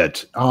quite a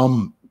bit.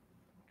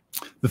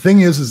 The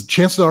thing is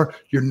chances are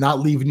you're not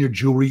leaving your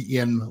jewelry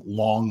in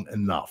long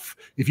enough.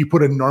 If you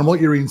put a normal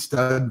earring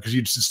stud, because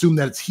you just assume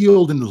that it's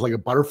healed and there's like a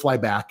butterfly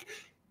back,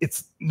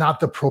 it's not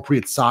the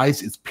appropriate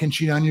size. It's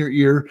pinching on your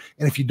ear.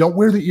 And if you don't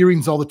wear the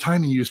earrings all the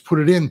time and you just put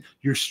it in,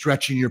 you're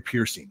stretching your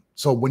piercing.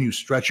 So when you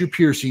stretch your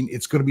piercing,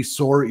 it's going to be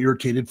sore,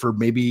 irritated for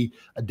maybe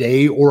a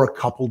day or a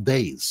couple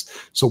days.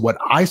 So what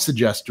I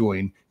suggest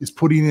doing is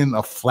putting in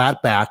a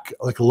flat back,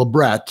 like a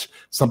labret,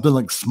 something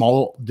like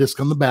small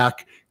disc on the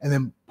back, and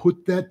then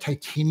put that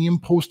titanium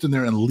post in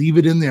there and leave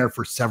it in there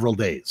for several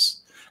days.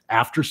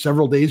 After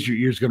several days, your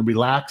ear's going to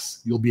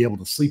relax. You'll be able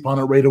to sleep on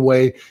it right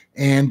away,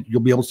 and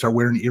you'll be able to start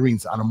wearing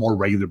earrings on a more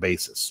regular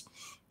basis.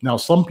 Now,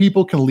 some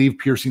people can leave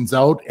piercings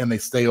out and they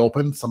stay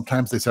open.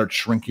 Sometimes they start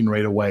shrinking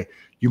right away.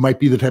 You might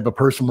be the type of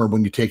person where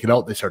when you take it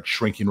out, they start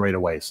shrinking right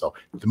away. So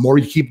the more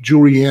you keep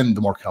jewelry in,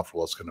 the more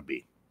comfortable it's going to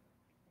be.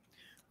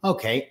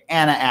 Okay.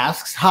 Anna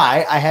asks,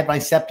 hi, I had my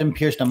septum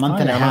pierced a month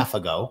and a half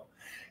ago.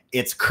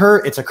 It's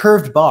a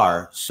curved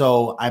bar,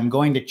 so I'm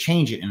going to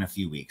change it in a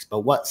few weeks.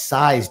 But what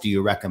size do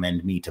you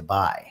recommend me to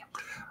buy?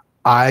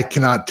 I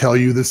cannot tell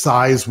you the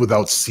size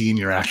without seeing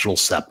your actual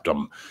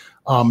septum.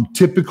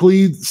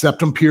 Typically,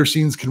 septum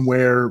piercings can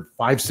wear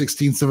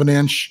 5/16 of an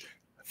inch,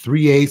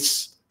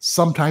 3/8,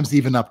 sometimes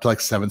even up to like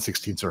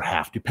 7/16 or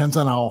half. Depends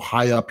on how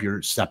high up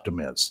your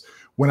septum is.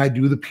 When I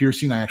do the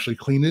piercing, I actually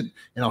clean it,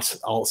 and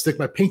I'll stick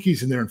my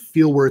pinkies in there and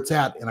feel where it's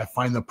at, and I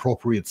find the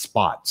appropriate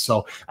spot.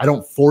 So I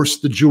don't force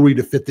the jewelry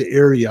to fit the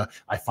area.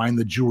 I find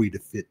the jewelry to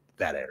fit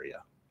that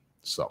area.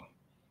 So.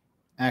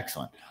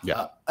 Excellent.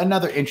 Yeah.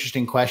 Another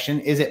interesting question.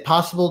 Is it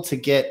possible to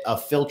get a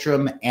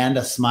philtrum and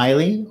a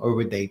smiley, or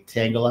would they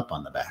tangle up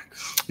on the back?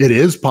 It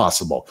is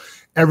possible.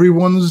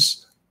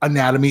 Everyone's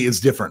anatomy is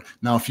different.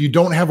 Now, if you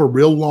don't have a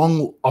real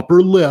long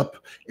upper lip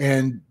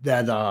and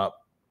that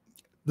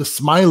the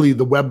smiley,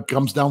 the web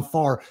comes down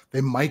far,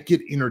 they might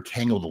get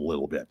intertangled a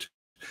little bit.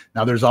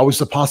 Now, there's always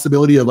the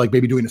possibility of like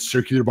maybe doing a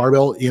circular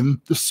barbell in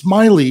the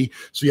smiley,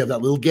 so you have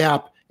that little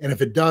gap. And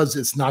if it does,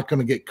 it's not going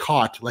to get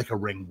caught like a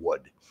ring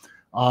would.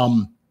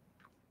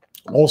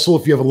 Also,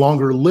 if you have a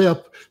longer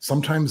lip,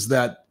 sometimes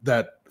that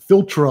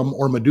philtrum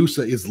or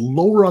medusa is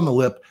lower on the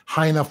lip,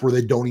 high enough where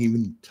they don't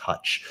even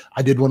touch.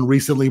 I did one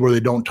recently where they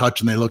don't touch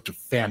and they looked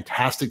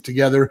fantastic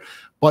together.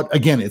 But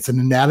again, it's an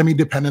anatomy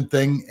dependent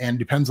thing and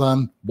depends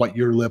on what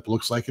your lip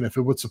looks like and if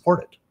it would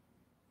support it.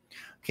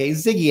 Okay,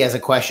 Ziggy has a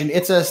question.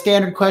 It's a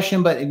standard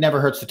question, but it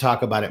never hurts to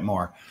talk about it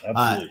more.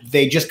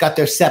 They just got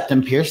their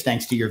septum pierced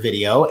thanks to your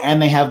video,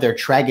 and they have their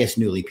tragus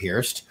newly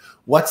pierced.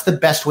 What's the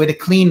best way to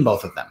clean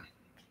both of them?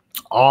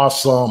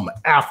 Awesome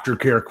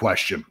aftercare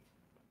question.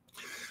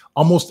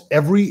 Almost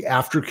every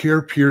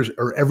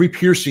aftercare every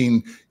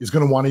piercing is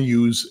going to want to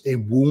use a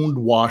wound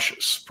wash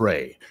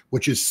spray,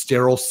 which is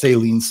sterile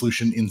saline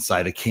solution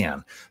inside a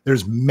can.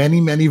 There's many,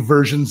 many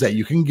versions that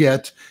you can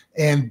get,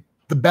 and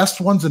the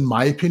best ones, in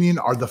my opinion,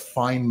 are the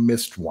fine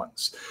mist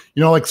ones.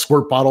 You know, like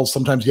squirt bottles,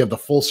 sometimes you have the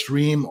full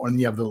stream or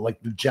you have the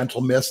gentle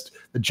mist.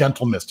 The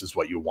gentle mist is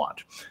what you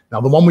want.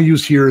 Now, the one we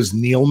use here is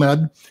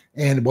Neilmed,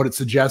 and what it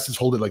suggests is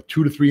hold it like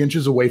 2 to 3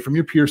 inches away from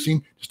your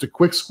piercing, just a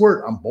quick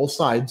squirt on both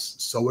sides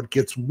so it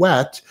gets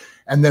wet.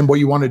 And then what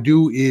you want to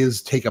do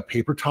is take a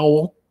paper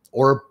towel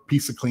or a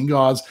piece of clean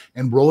gauze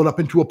and roll it up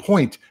into a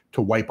point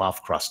to wipe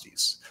off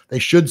crusties. They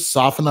should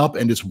soften up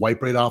and just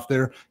wipe right off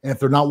there. And if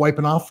they're not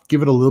wiping off,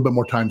 give it a little bit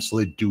more time so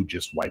they do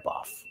just wipe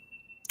off.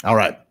 All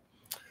right.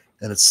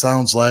 And it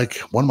sounds like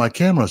one of my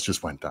cameras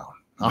just went down.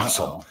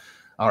 Awesome. Uh-oh.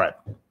 All right.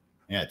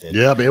 Yeah, it did.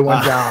 Yeah, but it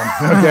went down.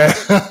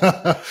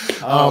 Okay.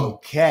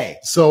 Okay.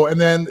 So, and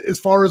then as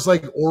far as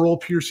like oral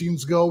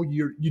piercings go,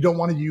 you don't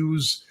want to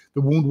use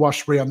the wound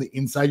wash spray on the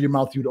inside of your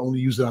mouth. You would only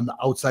use it on the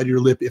outside of your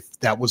lip if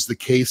that was the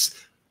case.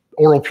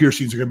 Oral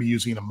piercings are going to be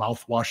using a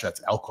mouthwash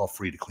that's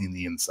alcohol-free to clean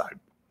the inside.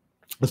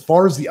 As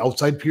far as the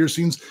outside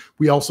piercings,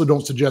 we also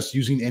don't suggest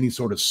using any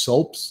sort of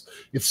soaps.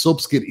 If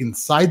soaps get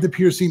inside the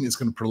piercing, it's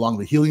going to prolong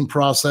the healing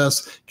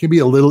process. It can be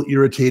a little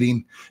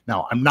irritating.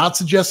 Now, I'm not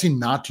suggesting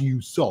not to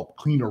use soap.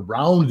 Clean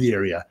around the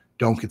area.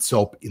 Don't get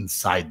soap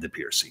inside the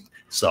piercing.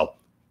 So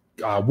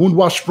wound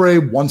wash spray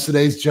once a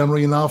day is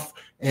generally enough,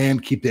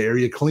 and keep the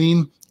area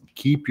clean.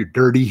 Keep your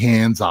dirty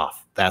hands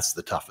off. That's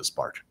the toughest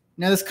part.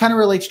 Now, this kind of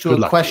relates to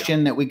a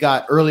question that we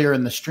got earlier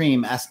in the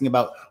stream asking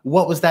about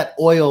what was that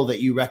oil that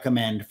you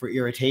recommend for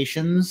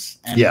irritations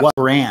and what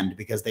brand,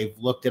 because they've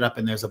looked it up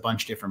and there's a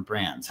bunch of different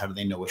brands. How do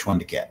they know which one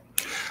to get?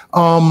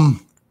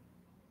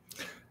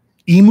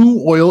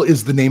 Emu oil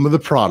is the name of the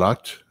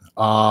product,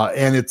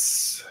 and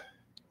it's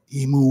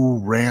Emu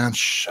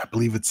Ranch. I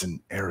believe it's in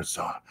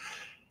Arizona.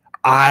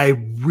 I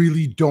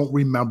really don't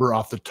remember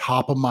off the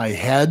top of my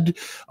head.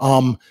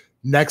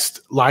 Next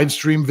live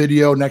stream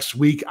video next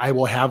week, I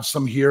will have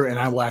some here and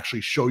I will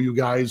actually show you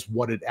guys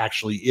what it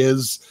actually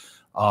is.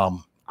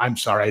 I'm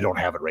sorry, I don't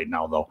have it right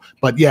now though.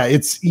 But yeah,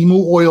 it's emu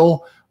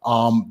oil.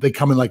 They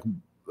come in like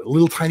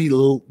little tiny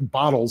little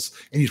bottles,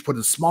 and you just put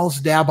the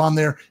smallest dab on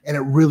there, and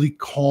it really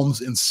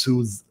calms and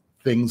soothes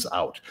things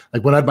out.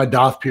 Like when I had my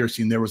Doth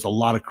piercing, there was a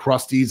lot of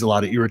crusties, a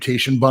lot of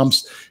irritation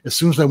bumps. As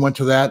soon as I went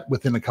to that,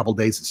 within a couple of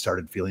days, it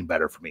started feeling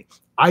better for me.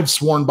 I've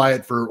sworn by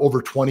it for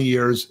over 20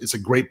 years. It's a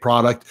great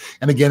product.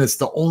 And again, it's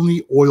the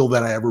only oil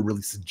that I ever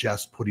really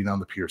suggest putting on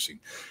the piercing.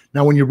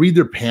 Now, when you read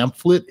their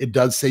pamphlet, it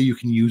does say you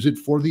can use it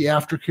for the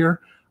aftercare.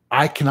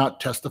 I cannot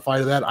testify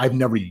to that. I've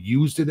never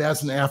used it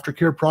as an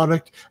aftercare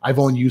product. I've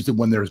only used it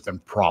when there's been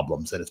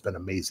problems, and it's been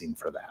amazing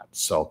for that.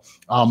 So,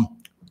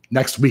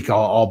 next week,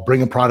 I'll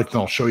bring a product and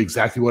I'll show you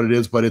exactly what it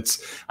is. But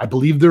I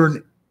believe they're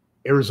in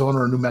Arizona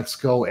or New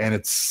Mexico, and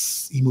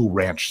it's Emu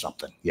Ranch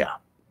something. Yeah.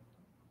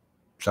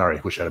 Sorry,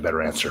 wish I had a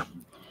better answer.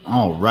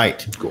 All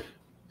right. Cool.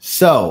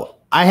 So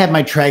I had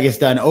my tragus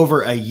done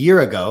over a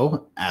year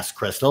ago, asked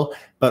Crystal,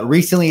 but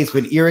recently it's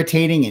been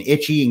irritating and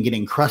itchy and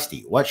getting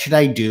crusty. What should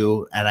I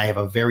do? And I have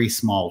a very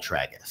small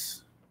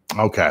tragus.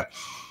 Okay.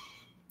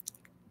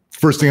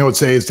 First thing I would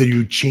say is that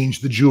you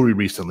changed the jewelry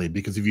recently,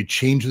 because if you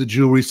change the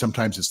jewelry,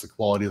 sometimes it's the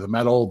quality of the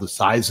metal, the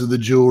size of the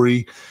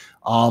jewelry,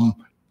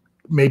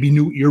 maybe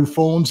new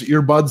earphones,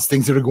 earbuds,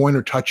 things that are going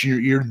or touching your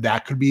ear.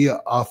 That could be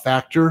a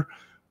factor.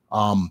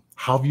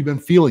 How have you been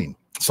feeling?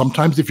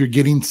 Sometimes if you're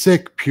getting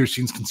sick,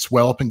 piercings can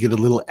swell up and get a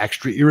little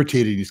extra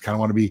irritated. You just kind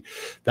of want to be,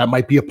 that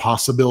might be a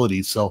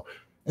possibility. So,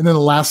 and then the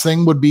last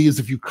thing would be is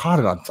if you caught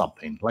it on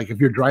something, like if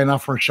you're drying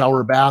off for a shower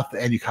or bath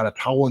and you caught a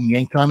towel and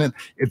yanked on it,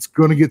 it's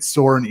going to get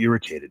sore and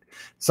irritated.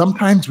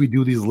 Sometimes we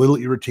do these little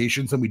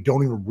irritations and we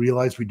don't even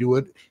realize we do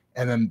it.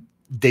 And then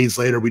days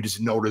later, we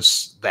just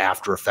notice the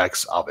after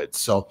effects of it.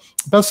 So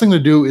the best thing to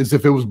do is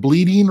if it was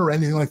bleeding or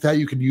anything like that,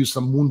 you could use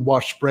some wound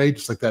wash spray,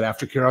 just like that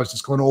aftercare I was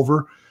just going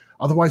over.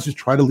 Otherwise, just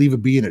try to leave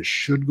it be and it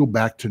should go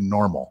back to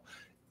normal.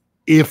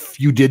 If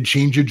you did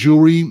change your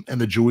jewelry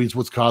and the jewelry is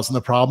what's causing the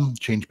problem,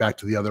 change back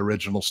to the other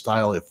original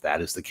style if that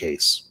is the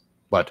case.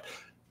 But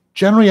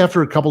generally,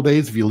 after a couple of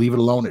days, if you leave it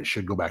alone, it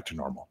should go back to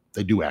normal.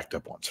 They do act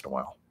up once in a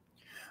while.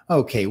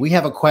 Okay, we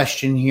have a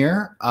question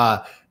here.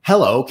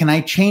 Hello, can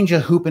I change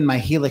a hoop in my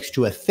helix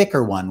to a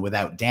thicker one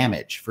without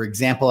damage? For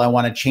example, I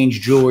want to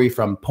change jewelry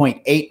from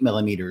 0.8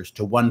 millimeters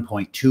to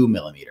 1.2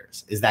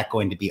 millimeters. Is that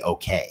going to be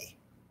okay?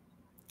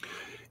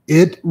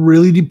 It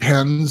really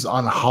depends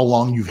on how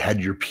long you've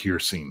had your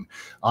piercing.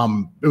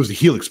 It was a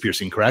helix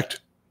piercing,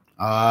 correct?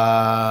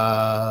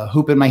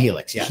 Hoop in my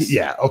helix, yes.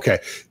 Yeah, okay.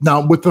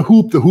 Now with the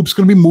hoop's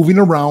going to be moving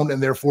around,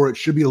 and therefore it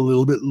should be a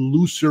little bit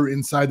looser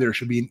inside there. It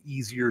should be an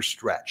easier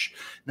stretch.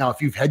 Now,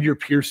 if you've had your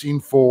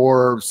piercing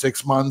for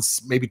 6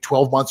 months, maybe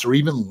 12 months, or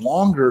even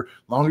longer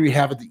you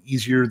have it, the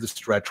easier the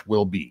stretch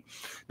will be.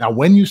 Now,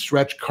 when you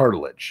stretch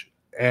cartilage,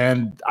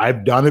 and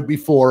I've done it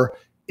before,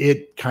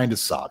 it kind of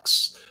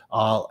sucks.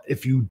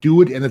 If you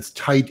do it and it's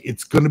tight,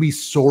 it's going to be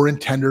sore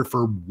and tender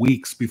for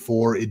weeks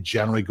before it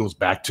generally goes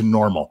back to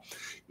normal.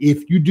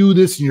 If you do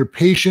this and you're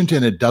patient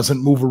and it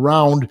doesn't move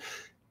around,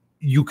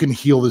 you can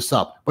heal this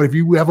up. But if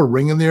you have a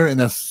ring in there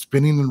and that's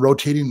spinning and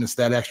rotating and it's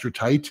that extra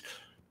tight,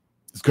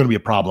 it's going to be a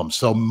problem.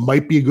 So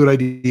might be a good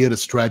idea to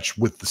stretch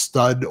with the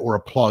stud or a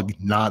plug,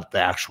 not the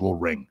actual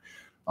ring.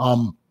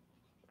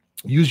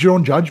 Use your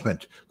own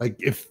judgment. Like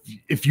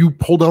if you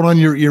pulled out on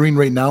your earring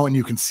right now and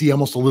you can see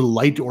almost a little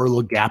light or a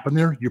little gap in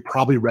there, you're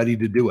probably ready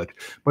to do it.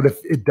 But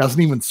if it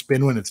doesn't even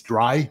spin when it's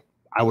dry,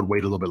 I would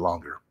wait a little bit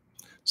longer.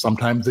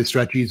 Sometimes they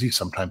stretch easy,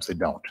 sometimes they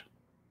don't.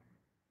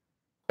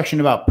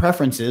 Question about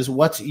preferences.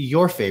 What's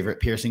your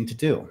favorite piercing to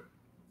do?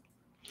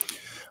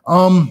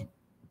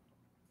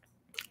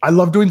 I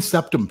love doing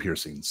septum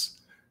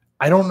piercings.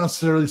 I don't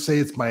necessarily say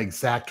it's my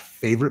exact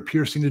favorite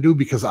piercing to do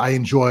because I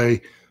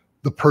enjoy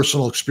the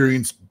personal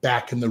experience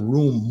back in the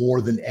room more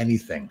than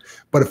anything.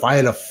 But if I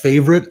had a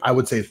favorite, I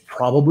would say it's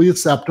probably a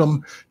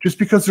septum, just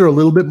because they're a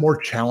little bit more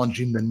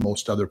challenging than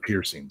most other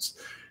piercings.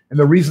 And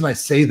the reason I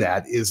say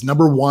that is,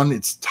 number one,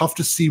 it's tough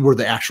to see where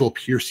the actual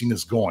piercing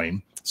is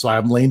going. So I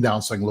have them laying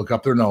down so I can look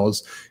up their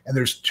nose. And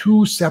there's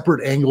two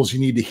separate angles you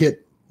need to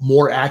hit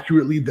more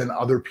accurately than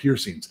other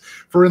piercings.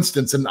 For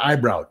instance, an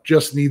eyebrow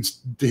just needs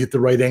to hit the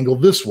right angle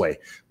this way.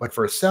 But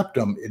for a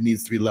septum, it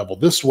needs to be level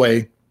this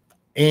way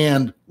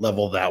and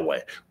level that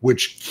way,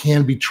 which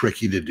can be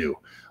tricky to do.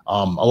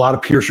 A lot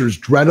of piercers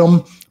dread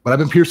them, but I've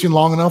been piercing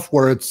long enough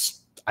where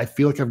I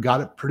feel like I've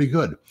got it pretty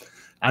good.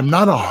 I'm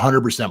not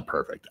 100%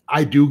 perfect.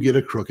 I do get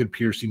a crooked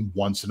piercing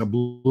once in a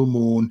blue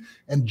moon,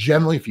 and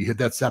generally if you hit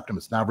that septum,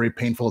 it's not very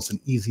painful. It's an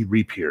easy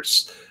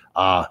re-pierce.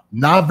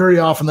 Not very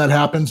often that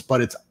happens,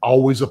 but it's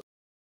always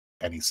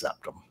any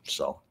septum.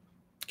 So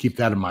keep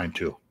that in mind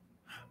too.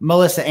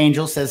 Melissa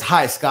Angel says,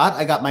 hi, Scott.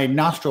 I got my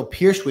nostril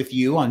pierced with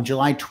you on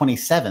July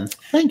 27th.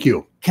 Thank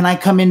you. Can I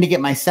come in to get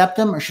my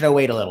septum or should I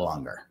wait a little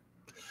longer?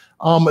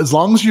 As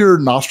long as your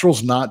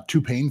nostril's not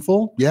too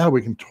painful, yeah,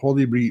 we can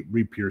totally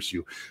re-pierce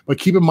you. But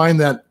keep in mind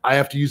that I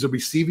have to use a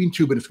receiving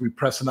tube and it's going to be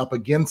pressing up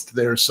against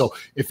there. So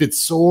if it's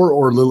sore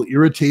or a little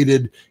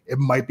irritated, it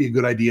might be a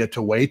good idea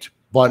to wait.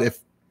 But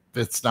if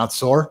it's not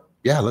sore,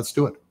 yeah, let's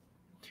do it.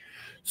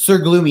 Sir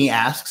Gloomy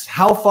asks,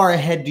 how far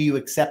ahead do you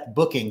accept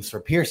bookings for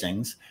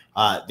piercings?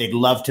 They'd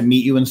love to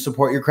meet you and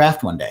support your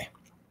craft one day.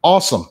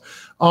 Awesome.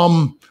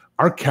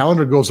 Our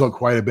calendar goes out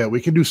quite a bit.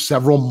 We can do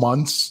several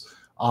months.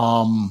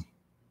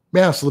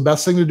 Yeah, so the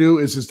best thing to do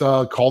is just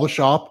call the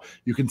shop.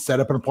 You can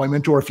set up an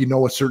appointment, or if you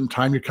know a certain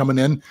time you're coming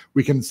in,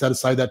 we can set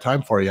aside that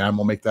time for you, and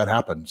we'll make that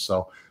happen.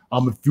 So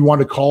if you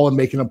want to call and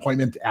make an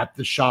appointment at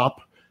the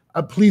shop,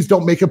 please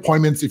don't make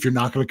appointments if you're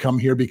not going to come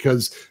here,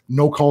 because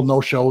no call,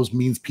 no shows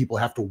means people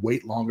have to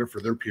wait longer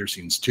for their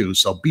piercings too.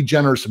 So be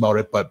generous about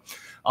it. But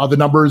the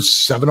number is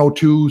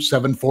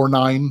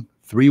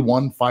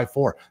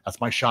 702-749-3154. That's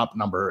my shop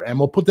number. And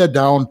we'll put that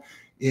down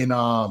in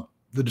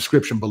the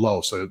description below.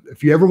 So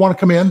if you ever want to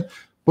come in,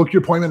 book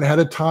your appointment ahead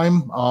of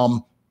time.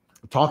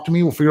 Talk to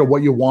me. We'll figure out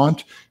what you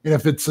want. And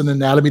if it's an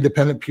anatomy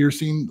dependent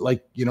piercing,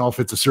 like, if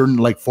it's a certain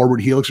like forward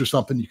helix or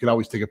something, you can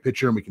always take a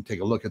picture and we can take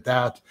a look at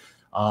that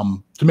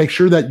to make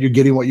sure that you're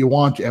getting what you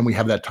want. And we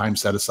have that time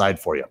set aside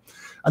for you.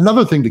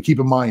 Another thing to keep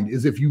in mind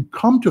is if you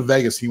come to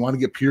Vegas and you want to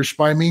get pierced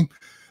by me,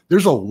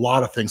 there's a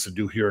lot of things to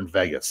do here in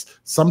Vegas.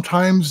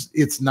 Sometimes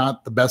it's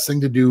not the best thing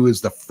to do is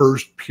the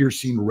first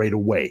piercing right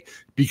away.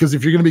 Because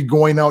if you're going to be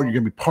going out, you're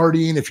going to be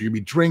partying, if you're going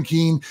to be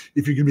drinking,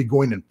 if you're going to be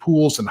going in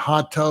pools and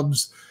hot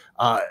tubs,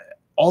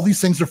 all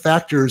these things are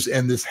factors,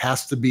 and this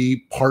has to be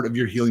part of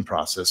your healing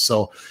process.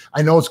 So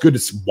I know it's good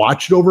to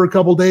watch it over a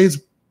couple of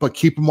days, but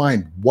keep in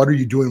mind, what are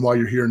you doing while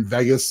you're here in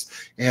Vegas?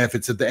 And if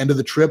it's at the end of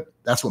the trip,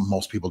 that's what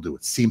most people do.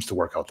 It seems to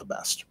work out the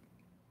best.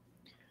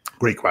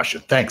 Great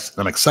question. Thanks.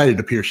 I'm excited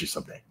to pierce you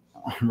someday.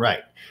 Right.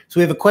 So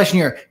we have a question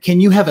here.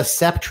 Can you have a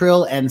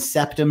septril and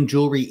septum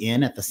jewelry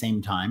in at the same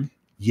time?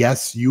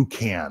 Yes, you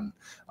can.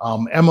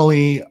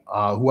 Emily,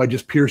 who I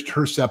just pierced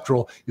her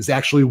septral, is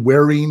actually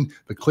wearing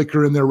the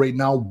clicker in there right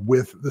now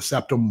with the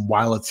septum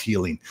while it's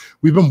healing.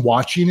 We've been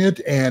watching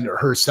it, and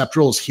her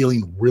septral is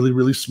healing really,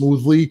 really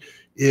smoothly.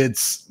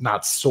 It's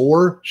not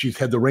sore. She's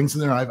had the rings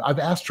in there. I've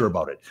asked her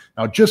about it.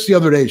 Now, just the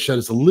other day, she said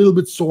it's a little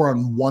bit sore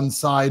on one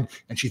side,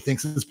 and she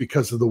thinks it's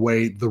because of the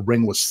way the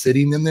ring was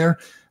sitting in there.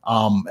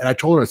 And I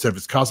told her, I said, if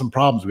it's causing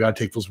problems, we got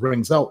to take those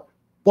rings out.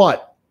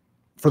 But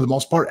for the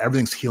most part,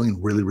 everything's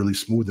healing really, really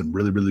smooth and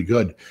really, really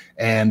good.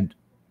 And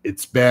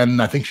it's been,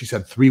 I think she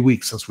said 3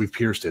 weeks since we've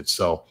pierced it.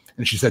 So,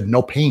 and she said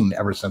no pain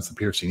ever since the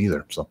piercing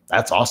either. So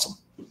that's awesome.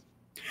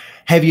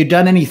 Have you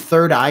done any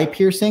third eye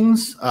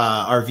piercings?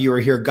 Our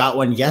viewer here got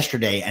one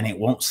yesterday and it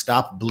won't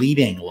stop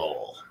bleeding,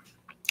 lol.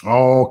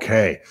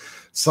 Okay.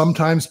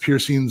 Sometimes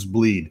piercings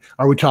bleed.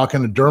 Are we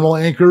talking a dermal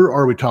anchor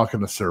or are we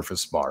talking a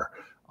surface bar?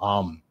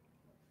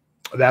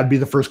 That'd be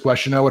the first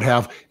question I would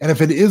have. And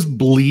if it is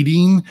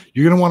bleeding,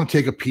 you're going to want to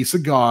take a piece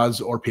of gauze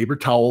or paper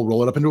towel,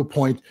 roll it up into a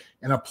point,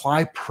 and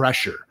apply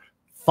pressure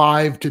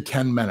 5 to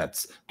 10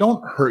 minutes.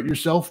 Don't hurt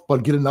yourself,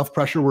 but get enough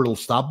pressure where it'll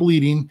stop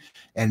bleeding,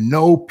 and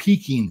no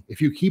peeking. If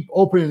you keep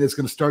opening, it's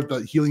going to start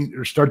the healing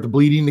or start the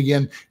bleeding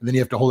again, and then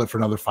you have to hold it for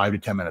another 5 to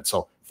 10 minutes.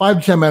 So 5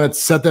 to 10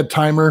 minutes, set that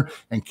timer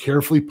and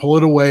carefully pull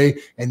it away,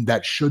 and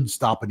that should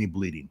stop any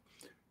bleeding.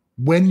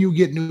 When you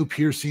get new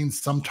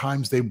piercings,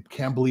 sometimes they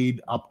can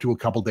bleed up to a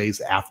couple days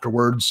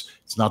afterwards.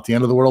 It's not the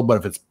end of the world, but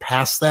if it's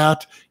past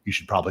that, you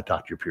should probably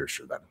talk to your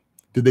piercer then.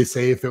 Did they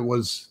say if it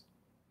was,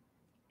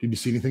 did you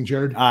see anything,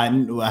 Jared? I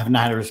have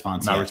not had a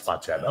response yet. Not a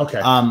response yet. Okay.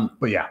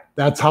 But yeah,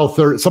 that's how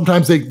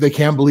sometimes they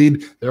can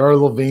bleed. There are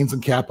little veins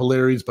and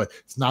capillaries, but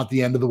it's not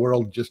the end of the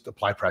world. Just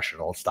apply pressure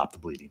and it'll stop the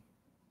bleeding.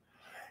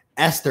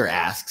 Esther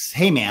asks,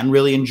 hey man,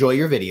 really enjoy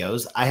your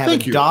videos. I have a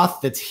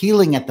doth that's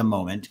healing at the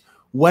moment.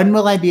 When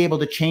will I be able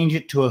to change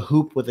it to a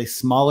hoop with a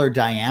smaller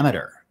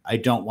diameter? I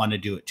don't want to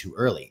do it too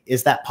early.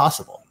 Is that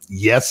possible?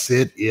 Yes,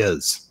 it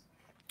is.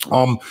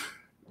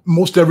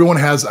 Most everyone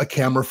has a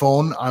camera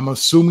phone. I'm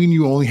assuming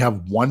you only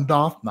have one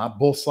doth, not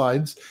both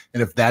sides.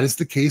 And if that is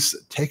the case,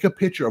 take a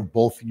picture of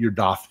both your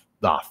doths.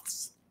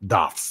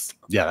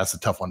 Yeah, that's a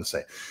tough one to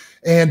say.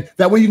 And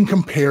that way you can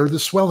compare the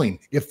swelling.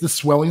 If the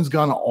swelling's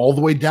gone all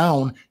the way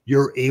down,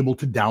 you're able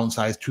to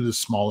downsize to the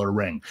smaller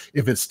ring.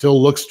 If it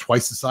still looks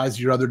twice the size of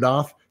your other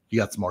doth, you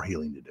got some more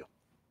healing to do.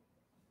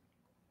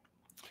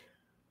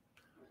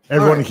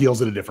 Everyone heals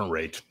at a different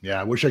rate.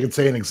 Yeah, I wish I could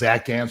say an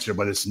exact answer,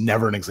 but it's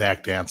never an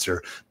exact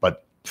answer.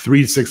 But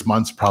 3 to 6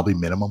 months, probably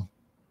minimum.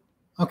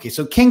 Okay,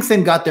 so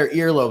Kingston got their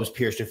earlobes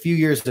pierced a few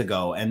years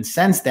ago, and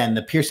since then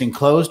the piercing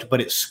closed, but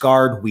it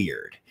scarred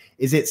weird.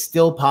 Is it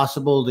still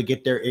possible to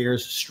get their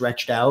ears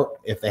stretched out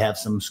if they have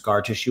some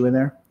scar tissue in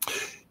there?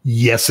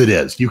 Yes, it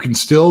is. You can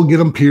still get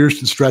them pierced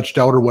and stretched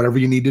out or whatever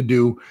you need to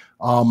do.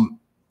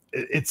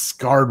 It's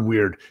scarred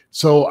weird.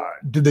 So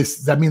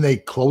does that mean they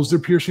closed their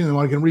piercing and they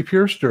want to get them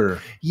re-pierced,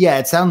 or? Yeah,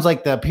 it sounds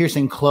like the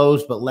piercing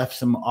closed but left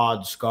some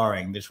odd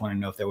scarring. Just want to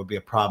know if there would be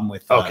a problem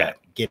with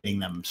getting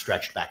them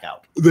stretched back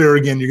out. There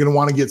again, you're going to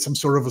want to get some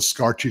sort of a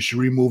scar tissue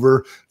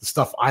remover. The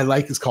stuff I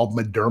like is called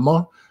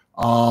Mederma,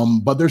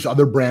 but there's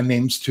other brand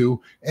names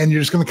too, and you're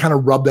just going to kind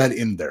of rub that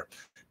in there.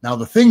 Now,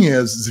 the thing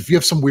is if you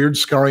have some weird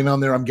scarring on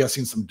there, I'm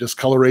guessing some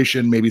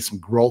discoloration, maybe some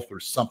growth or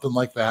something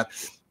like that,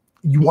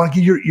 you want to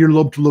get your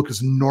earlobe to look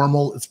as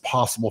normal as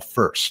possible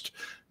first.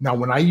 Now,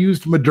 when I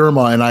used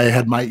Mederma and I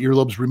had my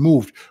earlobes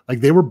removed,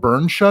 like they were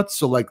burned shut.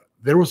 So like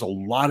there was a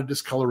lot of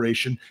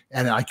discoloration,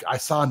 and I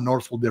saw a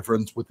noticeable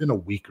difference within a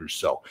week or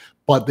so.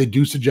 But they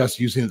do suggest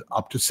using it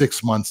up to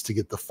 6 months to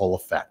get the full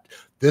effect.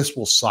 This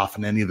will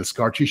soften any of the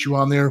scar tissue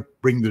on there,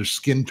 bring their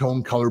skin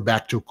tone color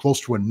back to close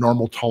to a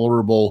normal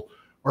tolerable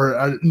or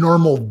a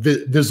normal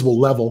visible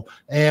level,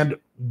 and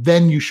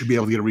then you should be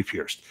able to get it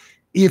re-pierced.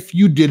 If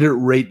you did it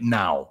right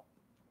now,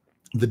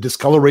 the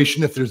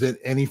discoloration, if there's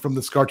any from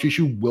the scar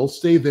tissue, will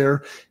stay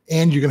there,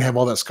 and you're going to have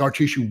all that scar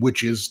tissue,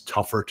 which is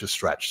tougher to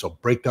stretch. So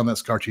break down that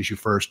scar tissue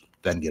first,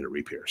 then get it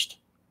re-pierced.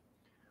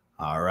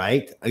 All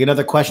right. I get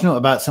another question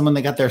about someone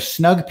that got their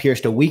snug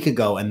pierced a week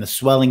ago, and the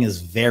swelling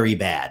is very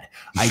bad.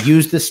 I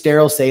used the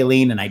sterile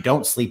saline, and I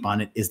don't sleep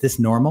on it. Is this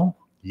normal?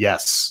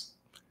 Yes.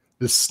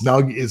 This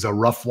snug is a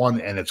rough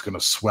one, and it's going to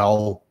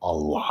swell a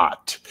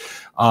lot.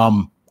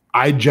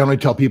 I generally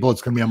tell people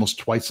it's going to be almost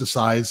twice the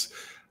size.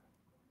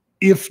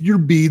 If your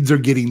beads are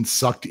getting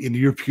sucked into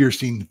your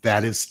piercing,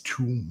 that is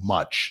too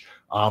much.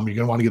 You're going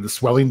to want to get the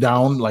swelling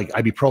down, like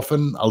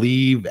ibuprofen,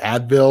 Aleve,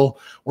 Advil,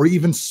 or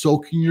even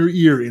soaking your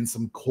ear in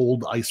some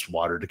cold ice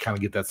water to kind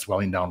of get that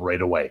swelling down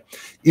right away.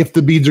 If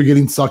the beads are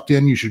getting sucked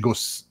in, you should go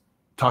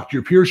talk to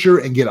your piercer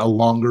and get a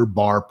longer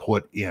bar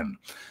put in.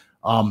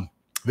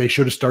 They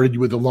should have started you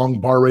with a long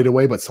bar right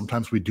away, but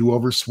sometimes we do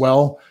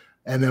overswell.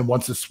 And then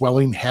once the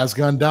swelling has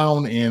gone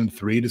down in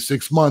 3 to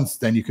 6 months,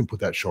 then you can put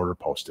that shorter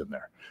post in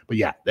there. But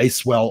yeah, they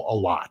swell a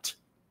lot.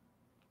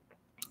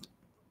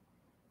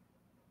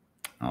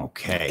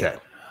 Okay.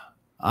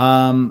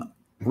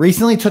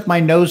 Recently took my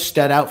nose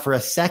stud out for a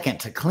second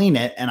to clean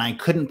it, and I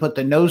couldn't put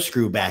the nose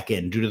screw back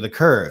in due to the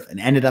curve and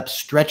ended up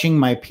stretching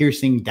my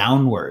piercing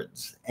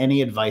downwards.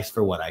 Any advice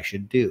for what I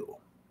should do?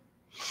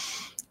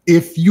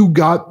 If you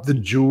got the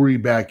jewelry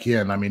back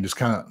in, I mean, just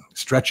kind of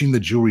stretching the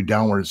jewelry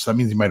downwards, that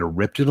means you might have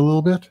ripped it a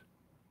little bit.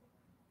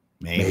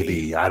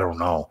 Maybe. I don't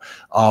know.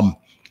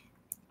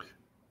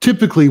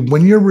 Typically,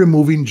 when you're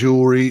removing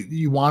jewelry,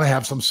 you want to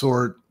have some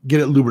sort, get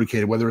it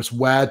lubricated, whether it's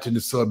wet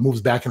and so it moves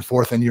back and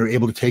forth and you're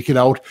able to take it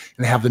out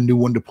and have the new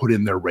one to put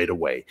in there right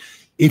away.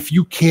 If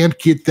you can't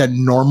get that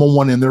normal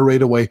one in there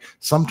right away,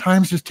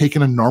 sometimes just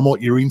taking a normal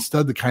earring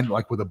stud, the kind of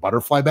like with a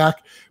butterfly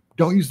back,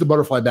 don't use the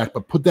butterfly back,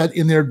 but put that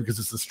in there because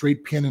it's a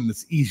straight pin and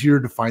it's easier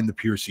to find the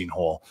piercing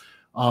hole.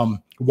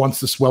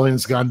 Once the swelling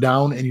has gone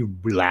down and you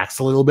relax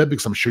a little bit,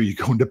 because I'm sure you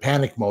go into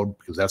panic mode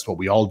because that's what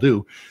we all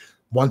do.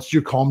 Once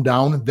you're calmed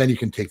down, then you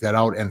can take that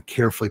out and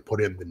carefully put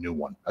in the new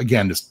one.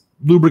 Again, just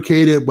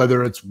lubricate it,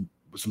 whether it's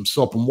some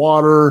soap and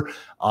water,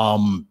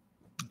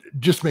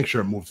 just make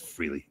sure it moves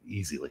freely,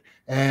 easily.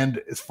 And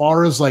as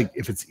far as like,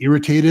 if it's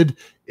irritated,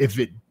 if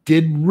it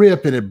did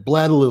rip and it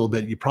bled a little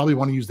bit, you probably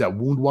want to use that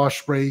wound wash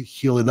spray,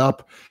 heal it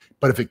up.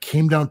 But if it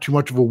came down too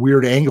much of a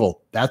weird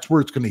angle, that's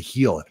where it's going to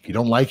heal. If you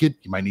don't like it,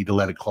 you might need to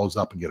let it close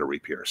up and get it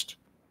re-pierced.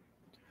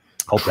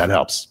 Hope that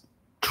helps.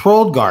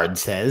 Trollguard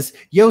says,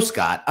 yo,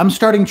 Scott, I'm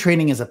starting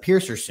training as a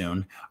piercer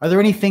soon. Are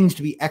there any things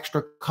to be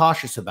extra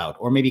cautious about,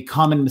 or maybe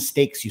common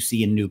mistakes you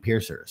see in new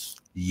piercers?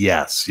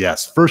 Yes.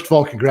 First of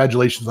all,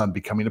 congratulations on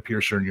becoming a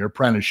piercer in your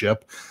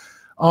apprenticeship.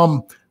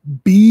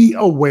 Be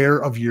aware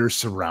of your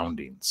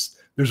surroundings.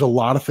 There's a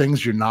lot of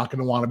things you're not going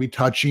to want to be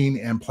touching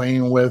and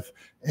playing with,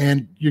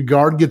 and your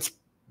guard gets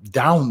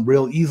down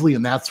real easily,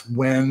 and that's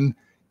when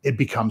it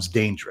becomes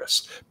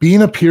dangerous.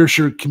 Being a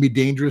piercer can be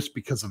dangerous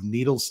because of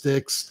needle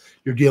sticks.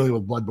 You're dealing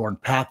with bloodborne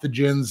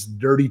pathogens,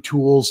 dirty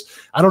tools.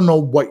 I don't know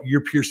what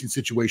your piercing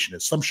situation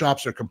is. Some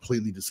shops are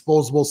completely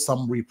disposable,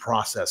 some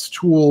reprocess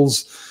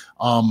tools.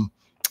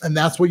 And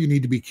that's what you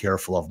need to be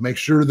careful of. Make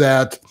sure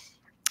that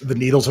the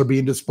needles are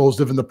being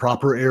disposed of in the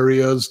proper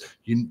areas.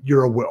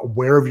 You're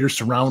aware of your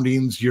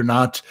surroundings. You're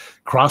not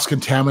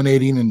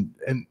cross-contaminating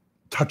and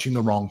touching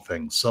the wrong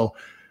things. So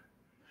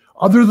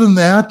other than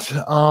that,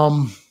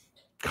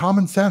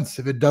 common sense.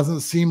 If it doesn't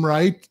seem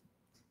right,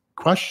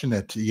 question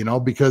it,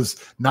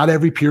 because not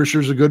every piercer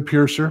is a good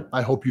piercer.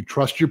 I hope you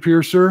trust your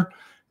piercer,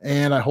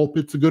 and I hope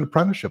it's a good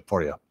apprenticeship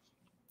for you.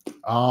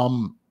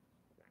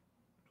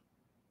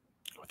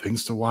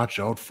 Things to watch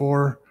out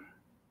for.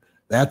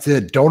 That's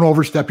it. Don't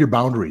overstep your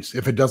boundaries.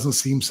 If it doesn't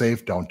seem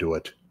safe, don't do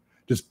it.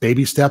 Just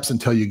baby steps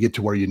until you get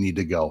to where you need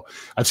to go.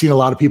 I've seen a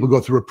lot of people go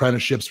through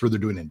apprenticeships where they're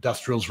doing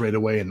industrials right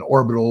away and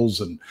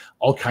orbitals and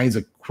all kinds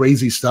of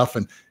crazy stuff.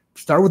 And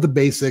start with the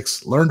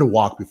basics, learn to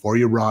walk before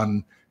you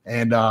run,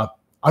 and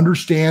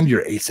understand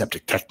your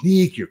aseptic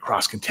technique, your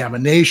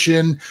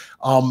cross-contamination,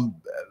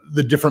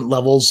 the different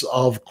levels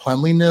of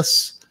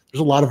cleanliness.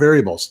 There's a lot of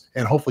variables,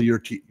 and hopefully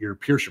your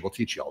piercer will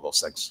teach you all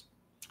those things.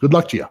 Good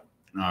luck to you.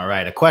 All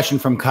right. A question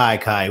from Kai.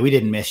 Kai, we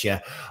didn't miss you.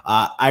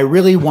 I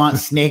really want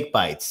snake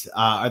bites.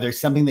 Are there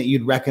something that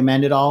you'd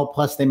recommend at all?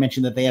 Plus, they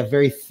mentioned that they have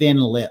very thin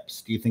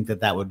lips. Do you think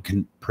that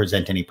would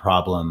present any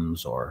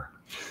problems or?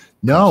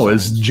 No,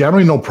 it's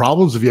generally no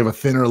problems if you have a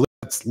thinner lip.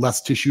 It's less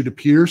tissue to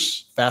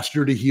pierce,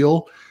 faster to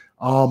heal.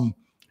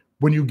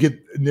 when you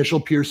get initial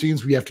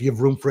piercings, we have to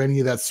give room for any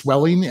of that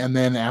swelling. And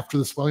then after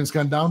the swelling's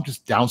gone down,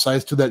 just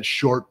downsize to that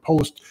short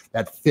post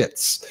that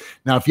fits.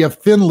 Now, if you have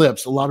thin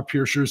lips, a lot of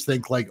piercers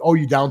think like, oh,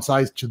 you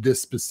downsize to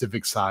this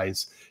specific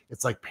size.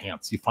 It's like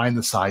pants. You find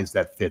the size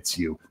that fits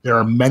you. There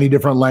are many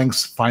different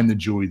lengths. Find the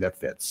jewelry that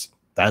fits.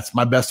 That's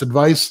my best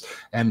advice,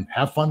 and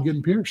have fun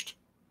getting pierced.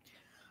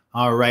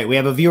 All right. We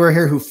have a viewer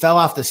here who fell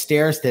off the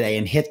stairs today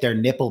and hit their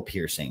nipple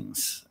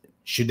piercings.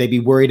 Should they be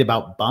worried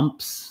about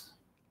bumps?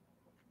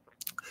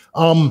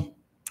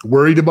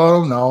 Worried about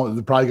them? No,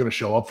 they're probably going to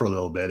show up for a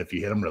little bit if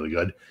you hit them really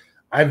good.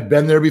 I've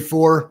been there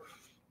before.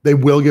 They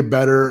will get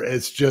better.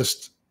 It's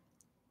just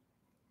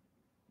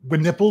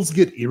when nipples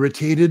get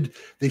irritated,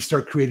 they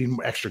start creating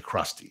extra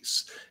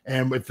crusties.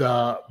 And with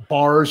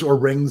bars or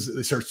rings,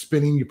 they start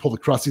spinning. You pull the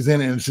crusties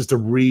in, and it's just a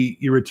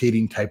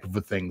re-irritating type of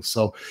a thing.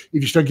 So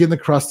if you start getting the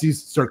crusties,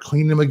 start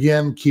cleaning them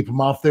again, keep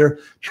them off there.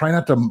 Try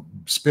not to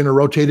spin or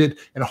rotate it,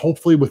 and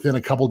hopefully within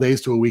a couple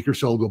days to a week or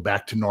so, it'll go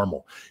back to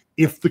normal.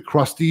 If the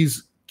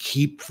crusties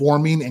keep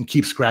forming and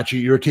keep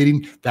scratching,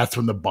 irritating, that's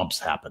when the bumps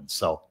happen.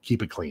 So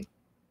keep it clean.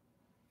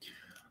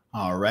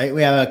 All right.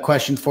 We have a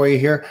question for you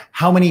here.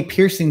 How many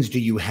piercings do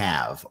you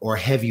have or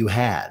have you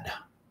had?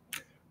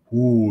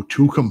 Ooh,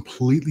 two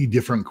completely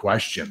different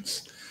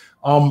questions.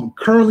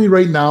 Currently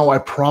right now, I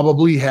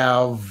probably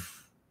have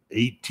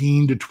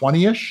 18 to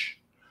 20-ish.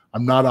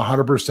 I'm not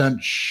 100%.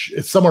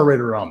 It's somewhere right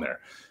around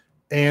there.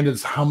 And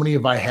it's how many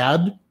have I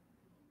had?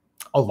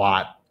 A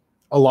lot.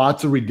 A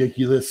lot's a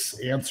ridiculous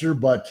answer,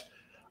 but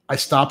I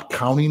stopped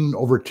counting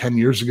over 10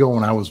 years ago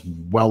when I was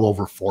well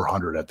over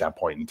 400 at that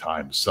point in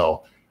time.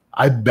 So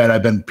I bet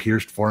I've been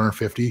pierced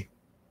 450.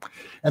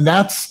 And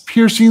that's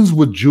piercings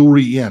with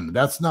jewelry in.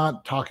 That's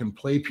not talking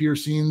play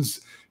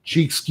piercings,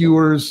 cheek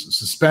skewers,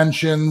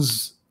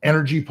 suspensions,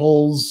 energy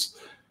pulls.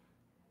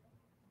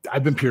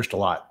 I've been pierced a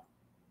lot.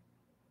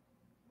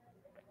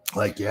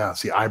 Like, yeah,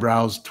 see,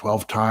 eyebrows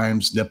 12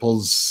 times,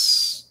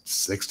 nipples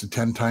 6 to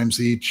 10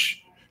 times each.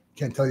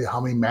 Can't tell you how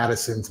many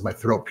Madisons, my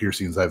throat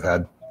piercings I've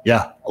had.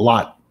 Yeah, a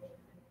lot.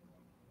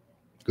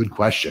 Good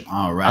question.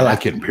 All right. I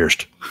like getting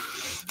pierced.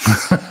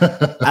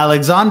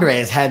 Alexandre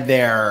has had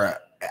their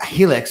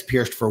helix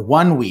pierced for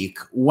 1 week.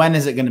 When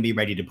is it going to be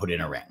ready to put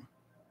in a ring?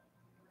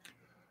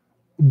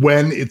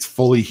 When it's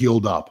fully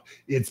healed up.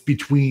 It's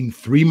between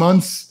 3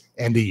 months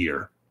and a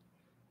year.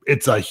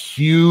 It's a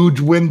huge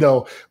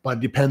window, but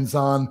it depends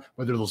on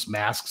whether those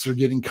masks are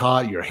getting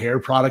caught, your hair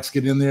products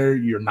get in there,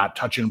 you're not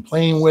touching and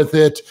playing with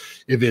it.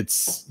 If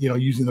it's,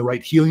 using the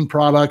right healing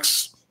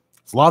products,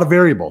 it's a lot of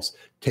variables.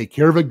 Take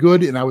care of it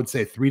good. And I would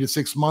say 3 to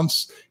 6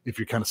 months. If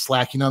you're kind of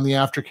slacking on the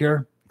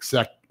aftercare,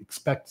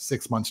 expect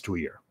 6 months to a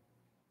year.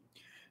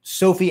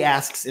 Sophie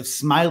asks if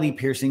smiley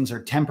piercings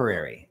are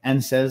temporary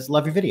and says,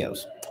 love your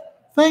videos.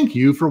 Thank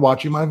you for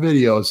watching my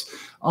videos.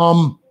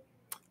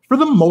 For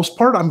the most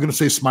part, I'm going to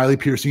say smiley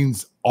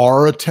piercings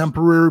are a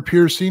temporary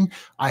piercing.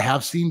 I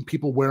have seen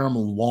people wear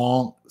them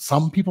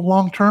some people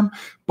long-term,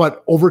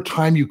 but over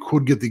time you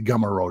could get the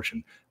gum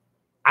erosion.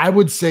 I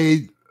would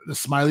say the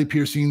smiley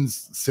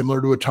piercings,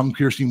 similar to a tongue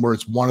piercing, where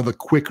it's one of the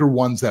quicker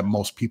ones that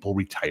most people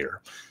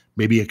retire.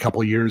 Maybe a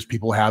couple of years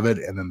people have it,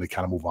 and then they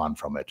kind of move on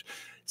from it.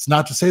 It's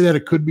not to say that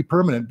it could be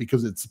permanent,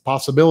 because it's a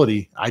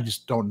possibility. I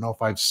just don't know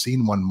if I've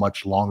seen one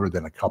much longer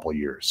than a couple of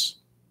years.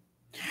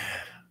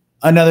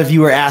 Another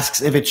viewer asks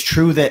if it's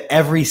true that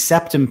every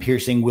septum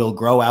piercing will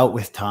grow out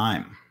with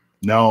time.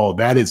 No,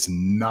 that is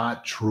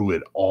not true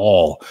at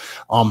all.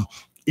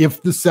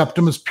 If the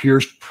septum is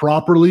pierced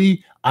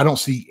properly, I don't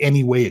see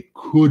any way it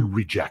could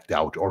reject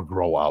out or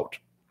grow out.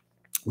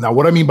 Now,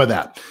 what I mean by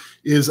that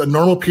is a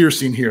normal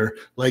piercing here,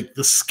 like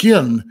the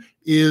skin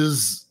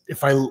is,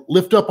 if I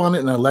lift up on it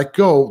and I let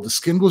go, the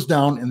skin goes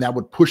down and that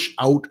would push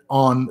out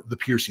on the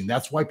piercing.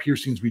 That's why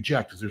piercings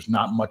reject, because there's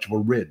not much of a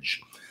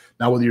ridge.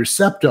 Now, with your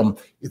septum,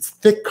 it's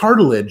thick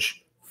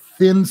cartilage,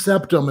 thin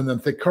septum, and then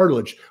thick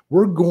cartilage.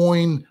 We're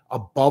going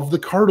above the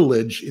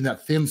cartilage in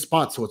that thin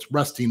spot, so it's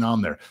resting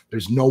on there.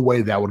 There's no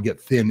way that would get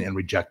thin and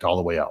reject all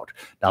the way out.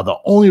 Now, the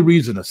only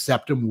reason a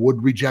septum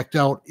would reject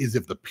out is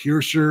if the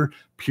piercer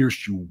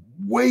pierced you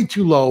way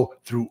too low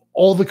through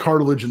all the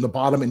cartilage in the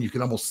bottom, and you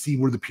can almost see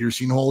where the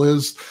piercing hole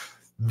is.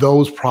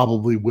 Those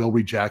probably will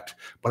reject,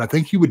 but I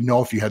think you would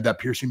know if you had that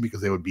piercing,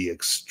 because they would be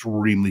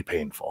extremely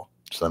painful.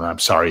 So then I'm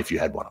sorry if you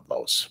had one of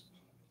those.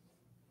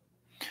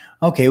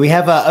 Okay, we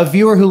have a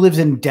viewer who lives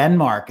in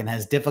Denmark and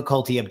has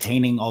difficulty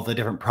obtaining all the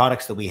different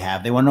products that we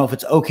have. They want to know if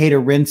it's okay to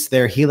rinse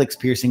their helix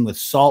piercing with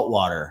salt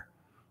water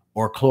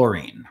or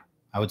chlorine.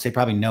 I would say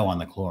probably no on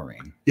the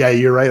chlorine. Yeah,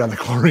 you're right on the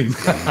chlorine.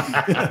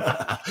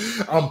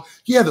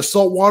 Yeah, the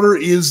salt water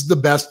is the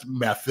best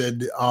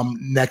method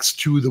next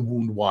to the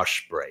wound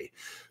wash spray.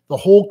 The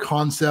whole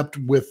concept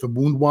with the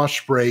wound wash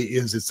spray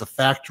is it's a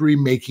factory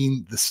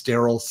making the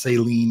sterile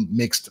saline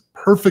mixed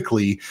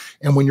perfectly.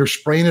 And when you're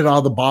spraying it out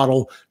of the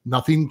bottle,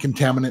 nothing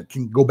contaminant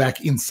can go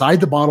back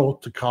inside the bottle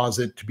to cause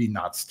it to be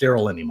not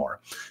sterile anymore.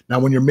 Now,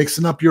 when you're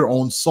mixing up your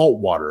own salt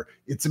water,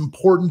 it's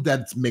important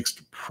that it's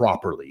mixed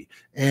properly.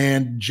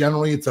 And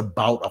generally, it's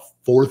about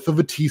 1/4 of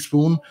a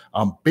teaspoon,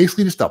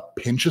 basically just a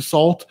pinch of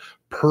salt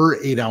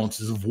per 8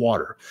 ounces of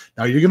water.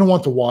 Now, you're going to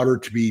want the water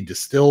to be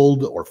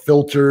distilled or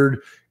filtered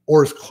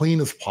or as clean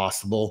as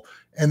possible.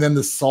 And then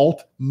the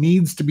salt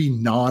needs to be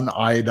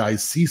non-iodized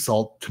sea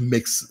salt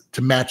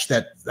to match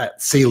that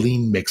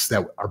saline mix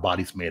that our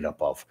body's made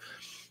up of.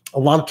 A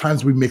lot of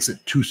times we mix it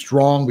too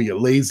strong. We get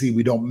lazy.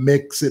 We don't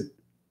mix it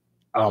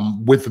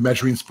with the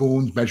measuring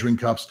spoons, measuring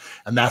cups,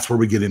 and that's where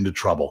we get into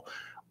trouble.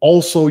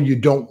 Also, you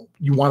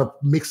want to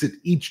mix it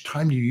each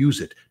time you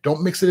use it.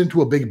 Don't mix it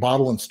into a big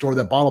bottle and store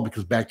that bottle,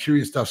 because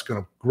bacteria stuff's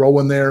going to grow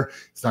in there.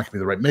 It's not going to be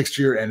the right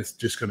mixture, and it's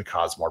just going to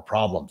cause more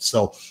problems.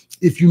 So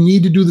if you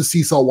need to do the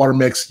sea salt water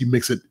mix, you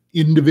mix it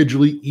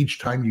individually each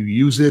time you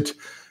use it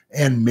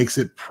and mix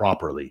it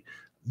properly.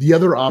 The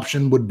other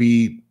option would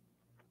be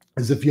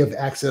is if you have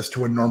access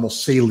to a normal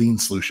saline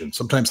solution.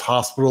 Sometimes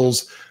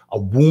hospitals, a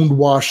wound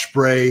wash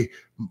spray,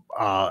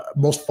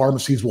 most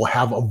pharmacies will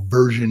have a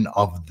version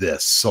of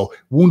this. So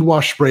wound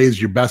wash spray is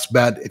your best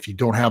bet. If you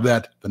don't have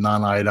that, the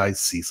non-iodized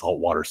sea salt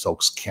water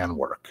soaks can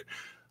work.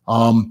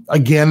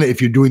 Again,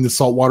 if you're doing the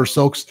salt water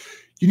soaks,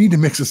 you need to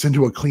mix this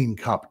into a clean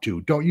cup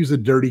too. Don't use a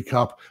dirty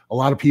cup. A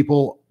lot of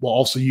people will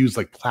also use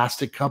like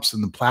plastic cups,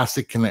 and the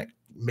plastic can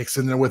mix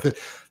in there with it.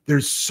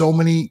 There's so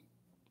many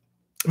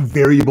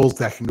variables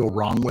that can go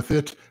wrong with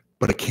it,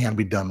 but it can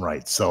be done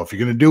right. So if you're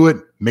going to do it,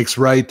 mix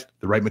right,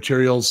 the right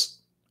materials,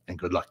 and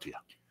good luck to you.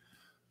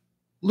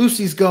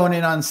 Lucy's going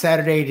in on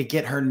Saturday to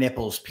get her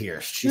nipples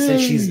pierced. She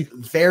says she's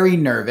very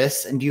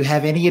nervous. And do you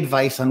have any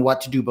advice on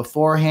what to do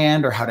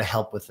beforehand or how to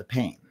help with the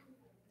pain?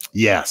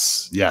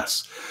 Yes.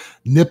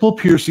 Nipple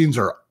piercings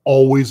are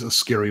always a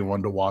scary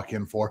one to walk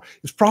in for.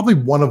 It's probably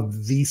one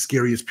of the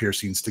scariest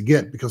piercings to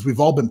get, because we've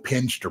all been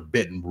pinched or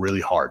bitten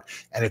really hard,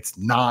 and it's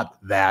not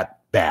that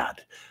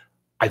bad.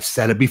 I've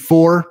said it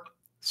before,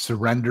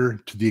 surrender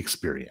to the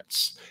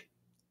experience.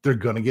 They're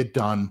going to get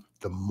done.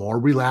 The more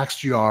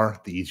relaxed you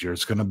are, the easier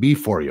it's going to be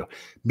for you.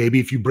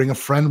 Maybe if you bring a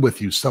friend with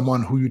you,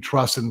 someone who you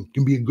trust and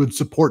can be a good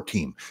support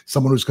team,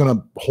 someone who's going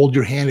to hold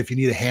your hand if you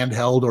need a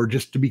handheld, or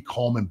just to be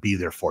calm and be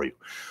there for you.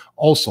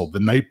 Also, the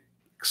night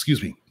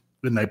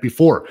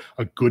before,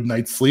 a good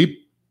night's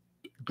sleep,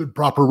 good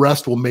proper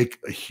rest will make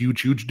a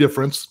huge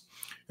difference.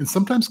 And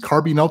sometimes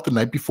carving out the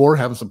night before,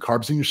 having some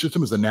carbs in your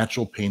system, is a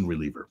natural pain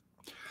reliever.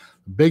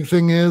 The big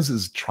thing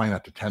is try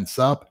not to tense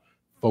up,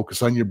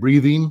 focus on your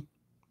breathing,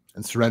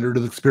 and surrender to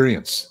the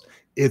experience.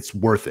 It's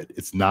worth it.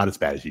 It's not as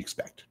bad as you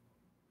expect.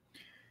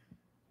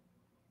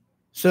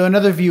 So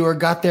another viewer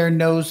got their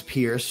nose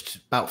pierced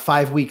about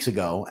 5 weeks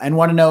ago and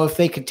want to know if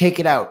they could take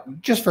it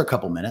out just for a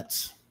couple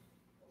minutes.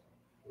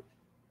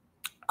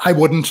 I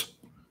wouldn't.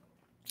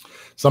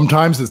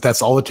 Sometimes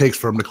that's all it takes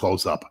for them to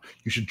close up.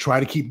 You should try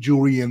to keep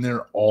jewelry in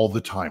there all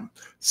the time.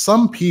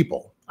 Some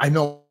people, I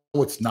know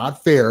it's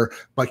not fair,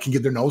 but can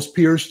get their nose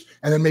pierced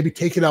and then maybe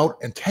take it out,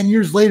 and 10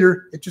 years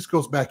later, it just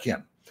goes back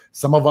in.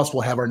 Some of us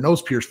will have our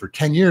nose pierced for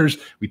 10 years.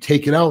 We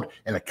take it out,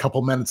 and a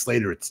couple minutes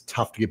later, it's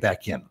tough to get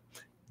back in.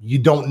 You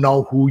don't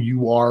know who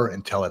you are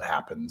until it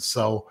happens.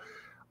 So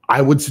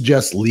I would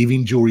suggest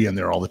leaving jewelry in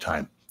there all the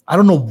time. I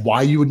don't know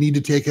why you would need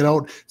to take it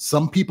out.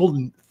 Some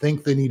people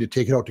think they need to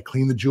take it out to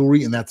clean the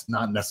jewelry, and that's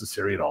not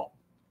necessary at all.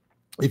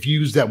 If you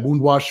use that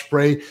wound wash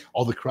spray,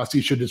 all the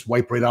crusty should just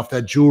wipe right off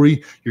that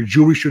jewelry. Your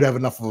jewelry should have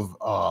enough of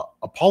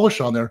a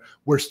polish on there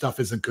where stuff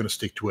isn't going to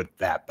stick to it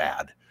that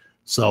bad.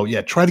 So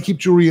yeah, try to keep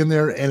jewelry in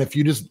there. And if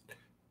you're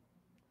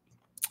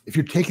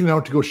taking it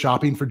out to go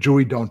shopping for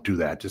jewelry, don't do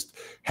that. Just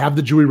have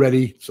the jewelry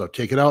ready. So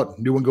take it out,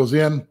 new one goes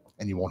in,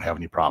 and you won't have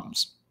any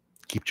problems.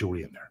 Keep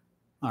jewelry in there.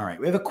 All right.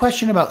 We have a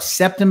question about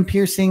septum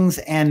piercings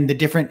and the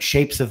different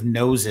shapes of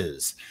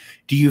noses.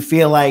 Do you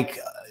feel like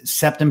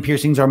septum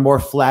piercings are more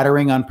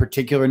flattering on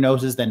particular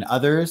noses than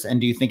others?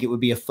 And do you think it would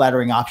be a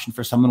flattering option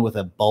for someone with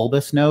a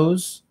bulbous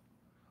nose,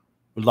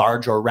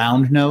 large or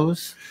round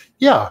nose?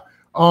 Yeah.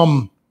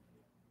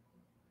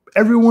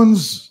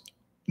 Everyone's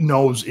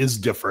nose is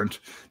different.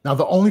 Now,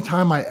 the only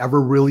time I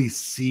ever really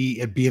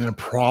see it being a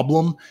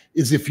problem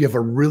is if you have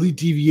a really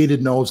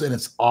deviated nose and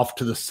it's off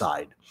to the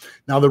side.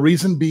 Now, the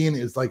reason being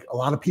is like a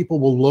lot of people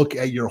will look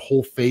at your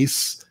whole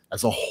face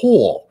as a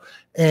whole,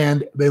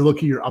 and they look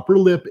at your upper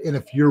lip. And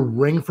if your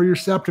ring for your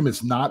septum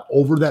is not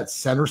over that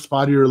center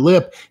spot of your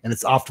lip and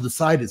it's off to the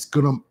side, it's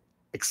going to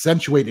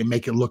accentuate and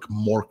make it look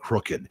more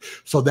crooked.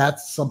 So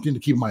that's something to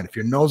keep in mind. If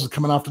your nose is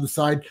coming off to the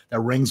side, that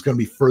ring's going to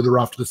be further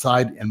off to the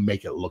side and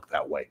make it look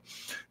that way.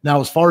 Now,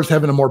 as far as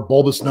having a more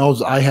bulbous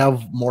nose, I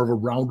have more of a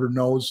rounder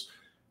nose.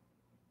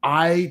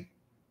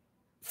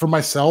 For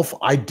myself,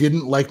 I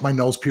didn't like my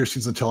nose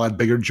piercings until I had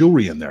bigger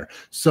jewelry in there.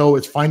 So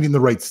it's finding the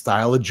right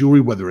style of jewelry,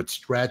 whether it's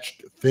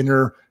stretched,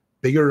 thinner,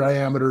 bigger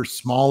diameter,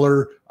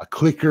 smaller, a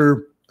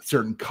clicker, a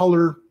certain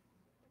color.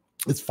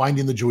 It's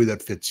finding the jewelry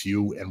that fits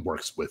you and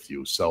works with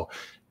you. So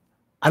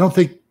I don't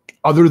think,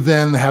 other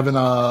than having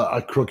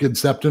a crooked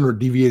septum or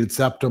deviated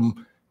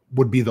septum,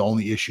 would be the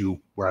only issue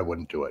where I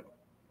wouldn't do it.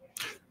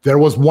 There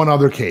was one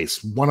other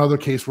case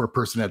where a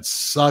person had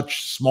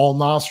such small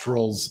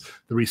nostrils,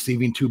 the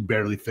receiving tube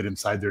barely fit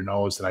inside their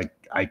nose, and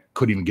I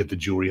couldn't even get the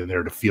jewelry in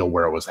there to feel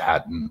where it was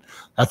at. And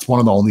that's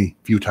one of the only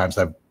few times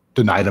I've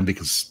denied them,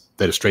 because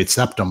they had a straight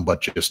septum, but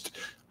just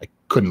I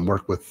couldn't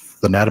work with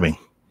the anatomy.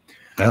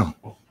 Yeah.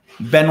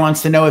 Ben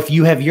wants to know if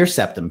you have your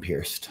septum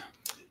pierced.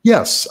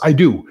 Yes, I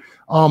do.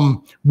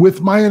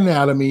 With my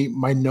anatomy,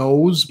 my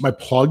nose, my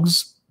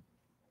plugs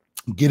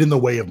get in the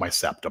way of my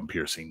septum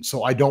piercing.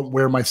 So I don't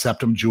wear my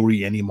septum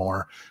jewelry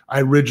anymore.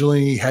 I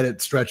originally had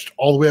it stretched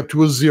all the way up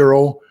to a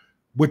 0,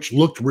 which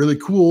looked really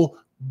cool.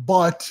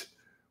 But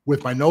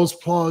with my nose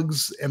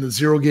plugs and the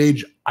 0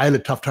 gauge, I had a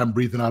tough time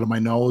breathing out of my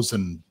nose.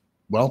 And,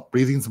 well,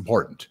 breathing's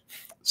important.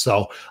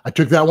 So I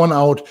took that one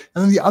out.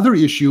 And then the other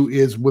issue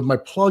is with my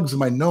plugs in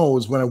my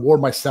nose, when I wore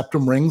my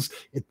septum rings,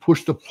 it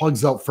pushed the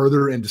plugs out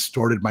further and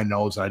distorted my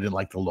nose. And I didn't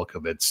like the look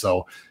of it.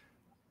 So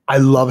I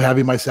love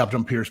having my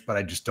septum pierced, but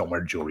I just don't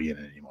wear jewelry in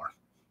it anymore.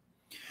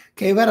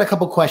 Okay, we've had a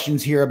couple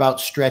questions here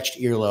about stretched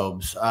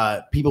earlobes.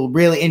 People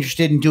really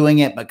interested in doing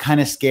it, but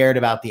kind of scared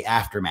about the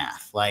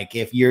aftermath. Like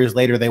if years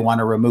later they want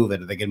to remove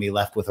it, are they going to be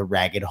left with a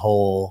ragged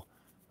hole?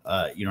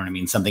 You know what I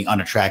mean? Something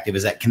unattractive.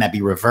 Can that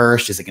be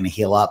reversed? Is it going to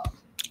heal up?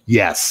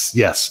 Yes,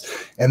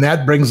 yes. And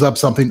that brings up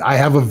something. I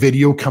have a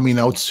video coming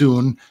out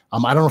soon.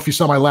 I don't know if you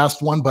saw my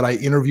last one, but I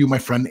interviewed my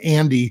friend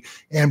Andy,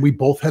 and we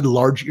both had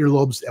large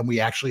earlobes, and we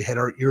actually had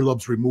our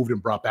earlobes removed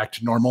and brought back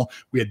to normal.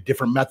 We had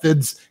different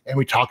methods, and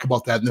we talk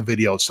about that in the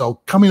video. So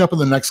coming up in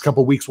the next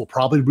couple of weeks, we'll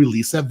probably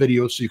release that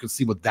video so you can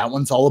see what that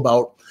one's all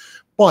about.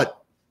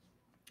 But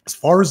as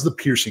far as the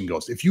piercing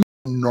goes, if you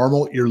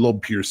normal earlobe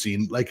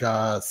piercing, like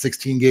a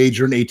 16 gauge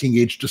or an 18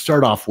 gauge to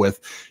start off with,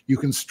 you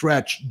can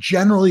stretch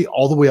generally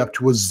all the way up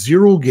to a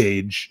 0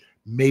 gauge,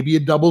 maybe a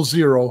double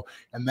 0.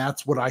 And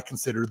that's what I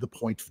consider the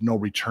point of no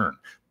return.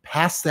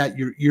 Past that,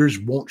 your ears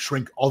won't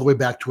shrink all the way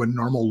back to a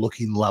normal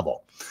looking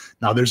level.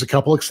 Now, there's a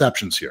couple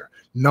exceptions here.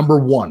 Number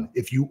one,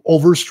 if you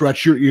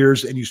overstretch your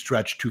ears and you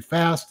stretch too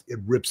fast, it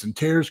rips and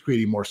tears,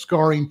 creating more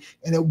scarring,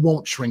 and it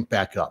won't shrink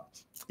back up.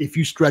 If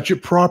you stretch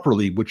it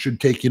properly, which should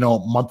take, a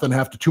month and a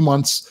half to 2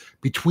 months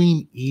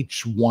between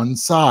each one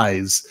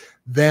size,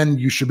 then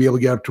you should be able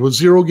to get up to a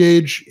 0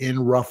 gauge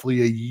in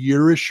roughly a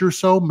year-ish or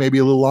so, maybe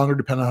a little longer,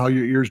 depending on how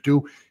your ears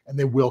do, and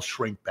they will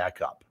shrink back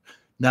up.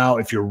 Now,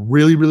 if you're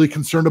really, really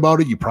concerned about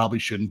it, you probably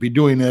shouldn't be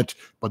doing it,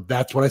 but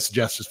that's what I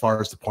suggest as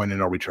far as the point of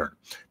no return.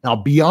 Now,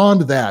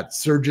 beyond that,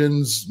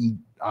 surgeons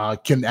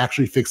can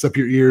actually fix up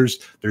your ears.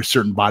 There's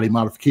certain body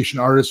modification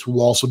artists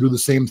who also do the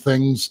same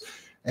things,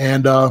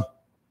 and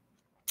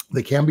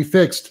they can be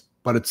fixed,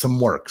 but it's some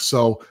work.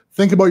 So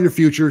think about your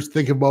futures.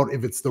 Think about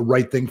if it's the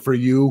right thing for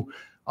you.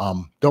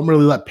 Don't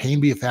really let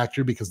pain be a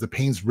factor, because the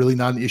pain's really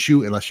not an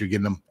issue unless you're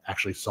getting them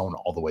actually sewn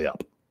all the way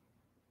up.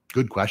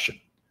 Good question.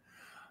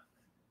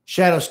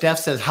 Shadow Steph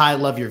says, hi,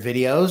 love your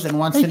videos, and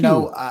wants to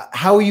know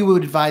how you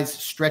would advise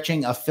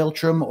stretching a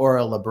philtrum or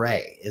a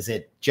labrae. Is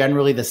it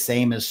generally the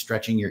same as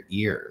stretching your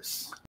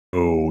ears?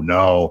 Oh,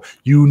 no.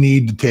 You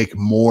need to take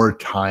more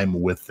time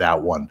with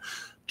that one.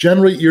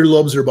 Generally,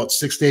 earlobes are about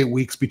 6 to 8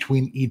 weeks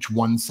between each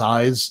one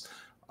size.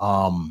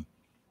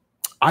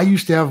 I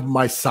used to have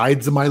my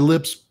sides of my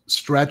lips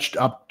stretched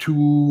up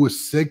to a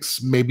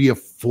 6, maybe a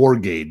 4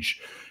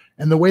 gauge.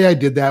 And the way I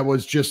did that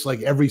was just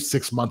like every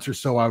 6 months or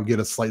so, I would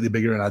get a slightly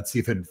bigger and I'd see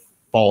if it'd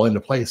fall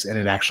into place. And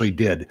it actually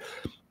did.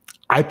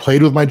 I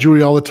played with my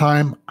jewelry all the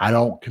time. I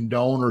don't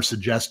condone or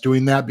suggest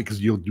doing that,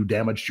 because you'll do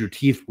damage to your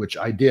teeth, which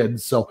I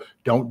did. So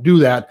don't do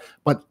that.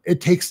 But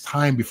it takes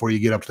time before you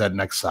get up to that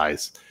next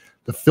size.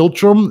 The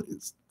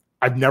philtrum,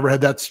 I've never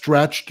had that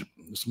stretched.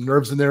 There's some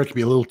nerves in there. It can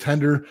be a little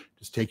tender.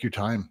 Just take your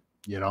time,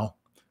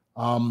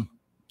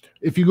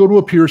 If you go to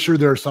a piercer,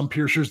 there are some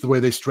piercers, the way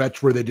they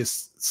stretch, where they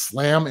just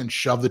slam and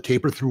shove the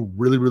taper through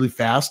really, really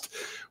fast,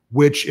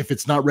 which if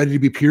it's not ready to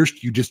be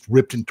pierced, you just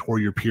ripped and tore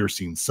your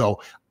piercing.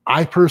 So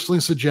I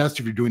personally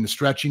suggest, if you're doing the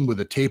stretching with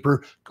a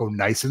taper, go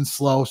nice and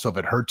slow. So if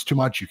it hurts too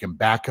much, you can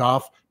back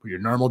off, put your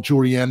normal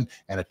jewelry in,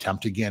 and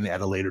attempt again at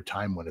a later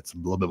time when it's a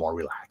little bit more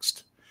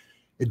relaxed.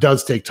 It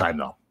does take time,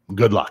 though.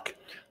 Good luck.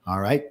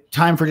 All right.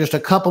 Time for just a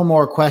couple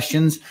more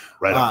questions.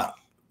 Right.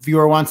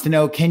 Viewer wants to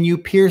know, can you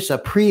pierce a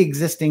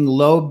pre-existing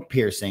lobe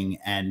piercing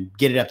and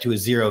get it up to a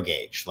 0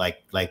 gauge,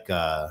 like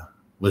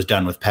was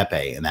done with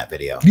Pepe in that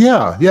video?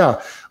 Yeah.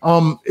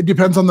 It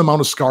depends on the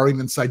amount of scarring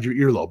inside your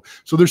earlobe.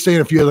 So they're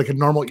saying if you had like a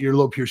normal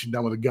earlobe piercing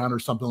done with a gun or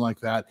something like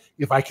that,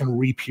 if I can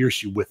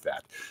re-pierce you with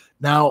that.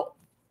 Now,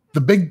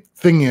 the big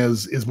thing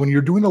is when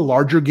you're doing a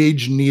larger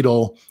gauge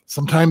needle,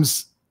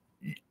 sometimes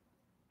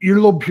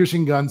earlobe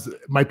piercing guns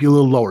might be a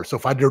little lower. So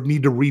if I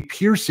need to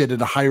re-pierce it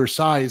at a higher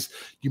size,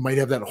 you might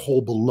have that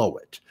hole below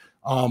it.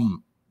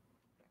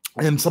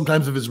 And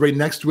sometimes if it's right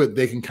next to it,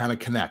 they can kind of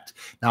connect.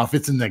 Now, if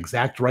it's in the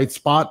exact right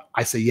spot,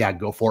 I say, yeah,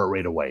 go for it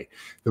right away.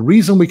 The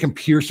reason we can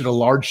pierce at a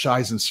large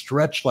size and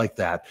stretch like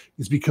that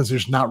is because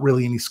there's not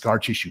really any scar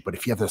tissue. But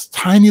if you have this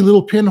tiny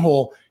little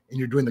pinhole and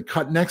you're doing the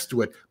cut next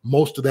to it,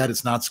 most of that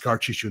is not scar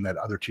tissue, and that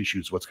other tissue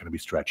is what's going to be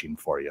stretching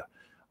for you.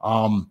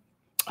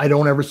 I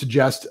don't ever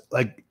suggest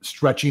like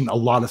stretching a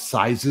lot of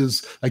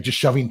sizes, like just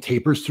shoving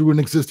tapers through an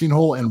existing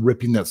hole and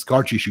ripping that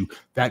scar tissue.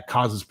 That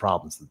causes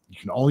problems. You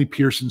can only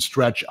pierce and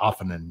stretch off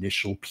an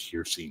initial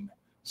piercing.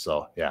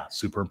 So yeah,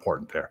 super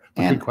important there.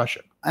 But And good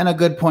question. And a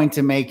good point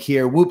to make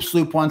here. Whoop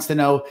Sloop wants to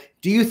know,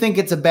 do you think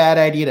it's a bad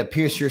idea to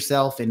pierce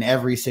yourself in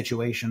every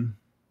situation?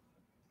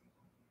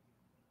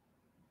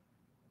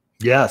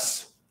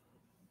 Yes.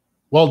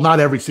 Well, not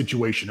every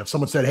situation. If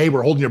someone said, hey,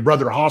 we're holding your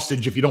brother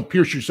hostage. If you don't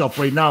pierce yourself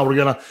right now,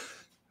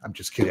 I'm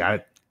just kidding.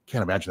 I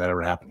can't imagine that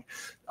ever happening.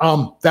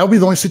 That would be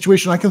the only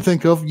situation I can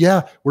think of,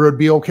 where it'd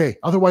be okay.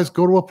 Otherwise,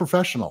 go to a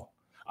professional.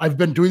 I've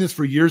been doing this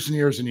for years and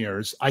years and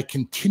years. I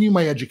continue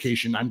my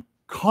education. I'm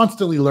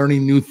constantly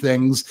learning new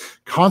things,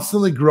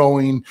 constantly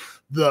growing.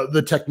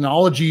 The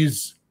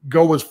technologies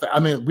go we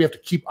have to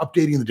keep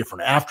updating the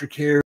different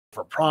aftercare,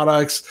 different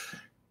products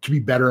to be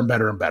better and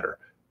better and better.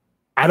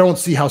 I don't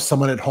see how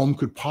someone at home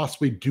could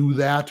possibly do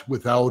that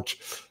without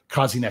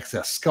causing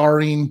excess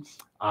scarring.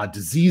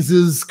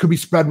 Diseases could be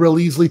spread real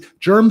easily.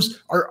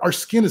 Germs, our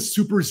skin is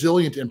super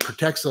resilient and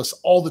protects us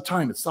all the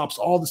time. It stops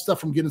all the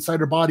stuff from getting inside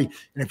our body.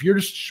 And if you're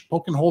just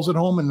poking holes at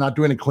home and not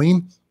doing it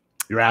clean,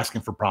 you're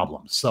asking for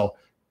problems. So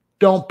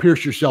don't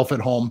pierce yourself at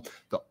home.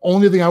 The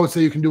only thing I would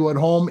say you can do at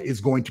home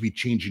is going to be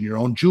changing your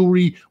own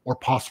jewelry or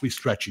possibly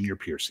stretching your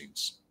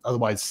piercings.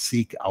 Otherwise,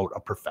 seek out a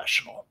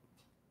professional.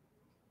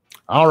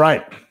 All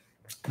right.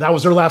 That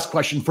was our last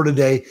question for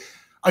today.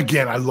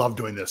 Again, I love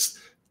doing this.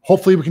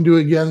 Hopefully we can do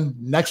it again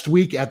next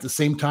week at the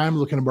same time,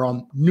 looking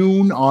around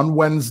noon on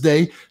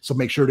Wednesday. So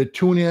make sure to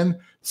tune in,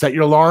 set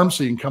your alarm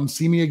so you can come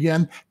see me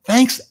again.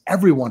 Thanks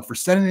everyone for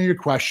sending in your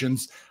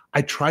questions.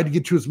 I tried to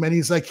get to as many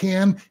as I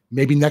can.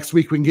 Maybe next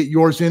week we can get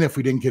yours in if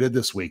we didn't get it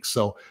this week.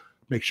 So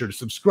make sure to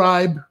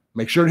subscribe,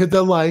 make sure to hit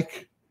that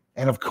like,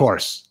 and of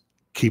course,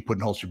 keep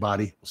putting holes in your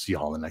body. We'll see you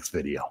all in the next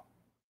video.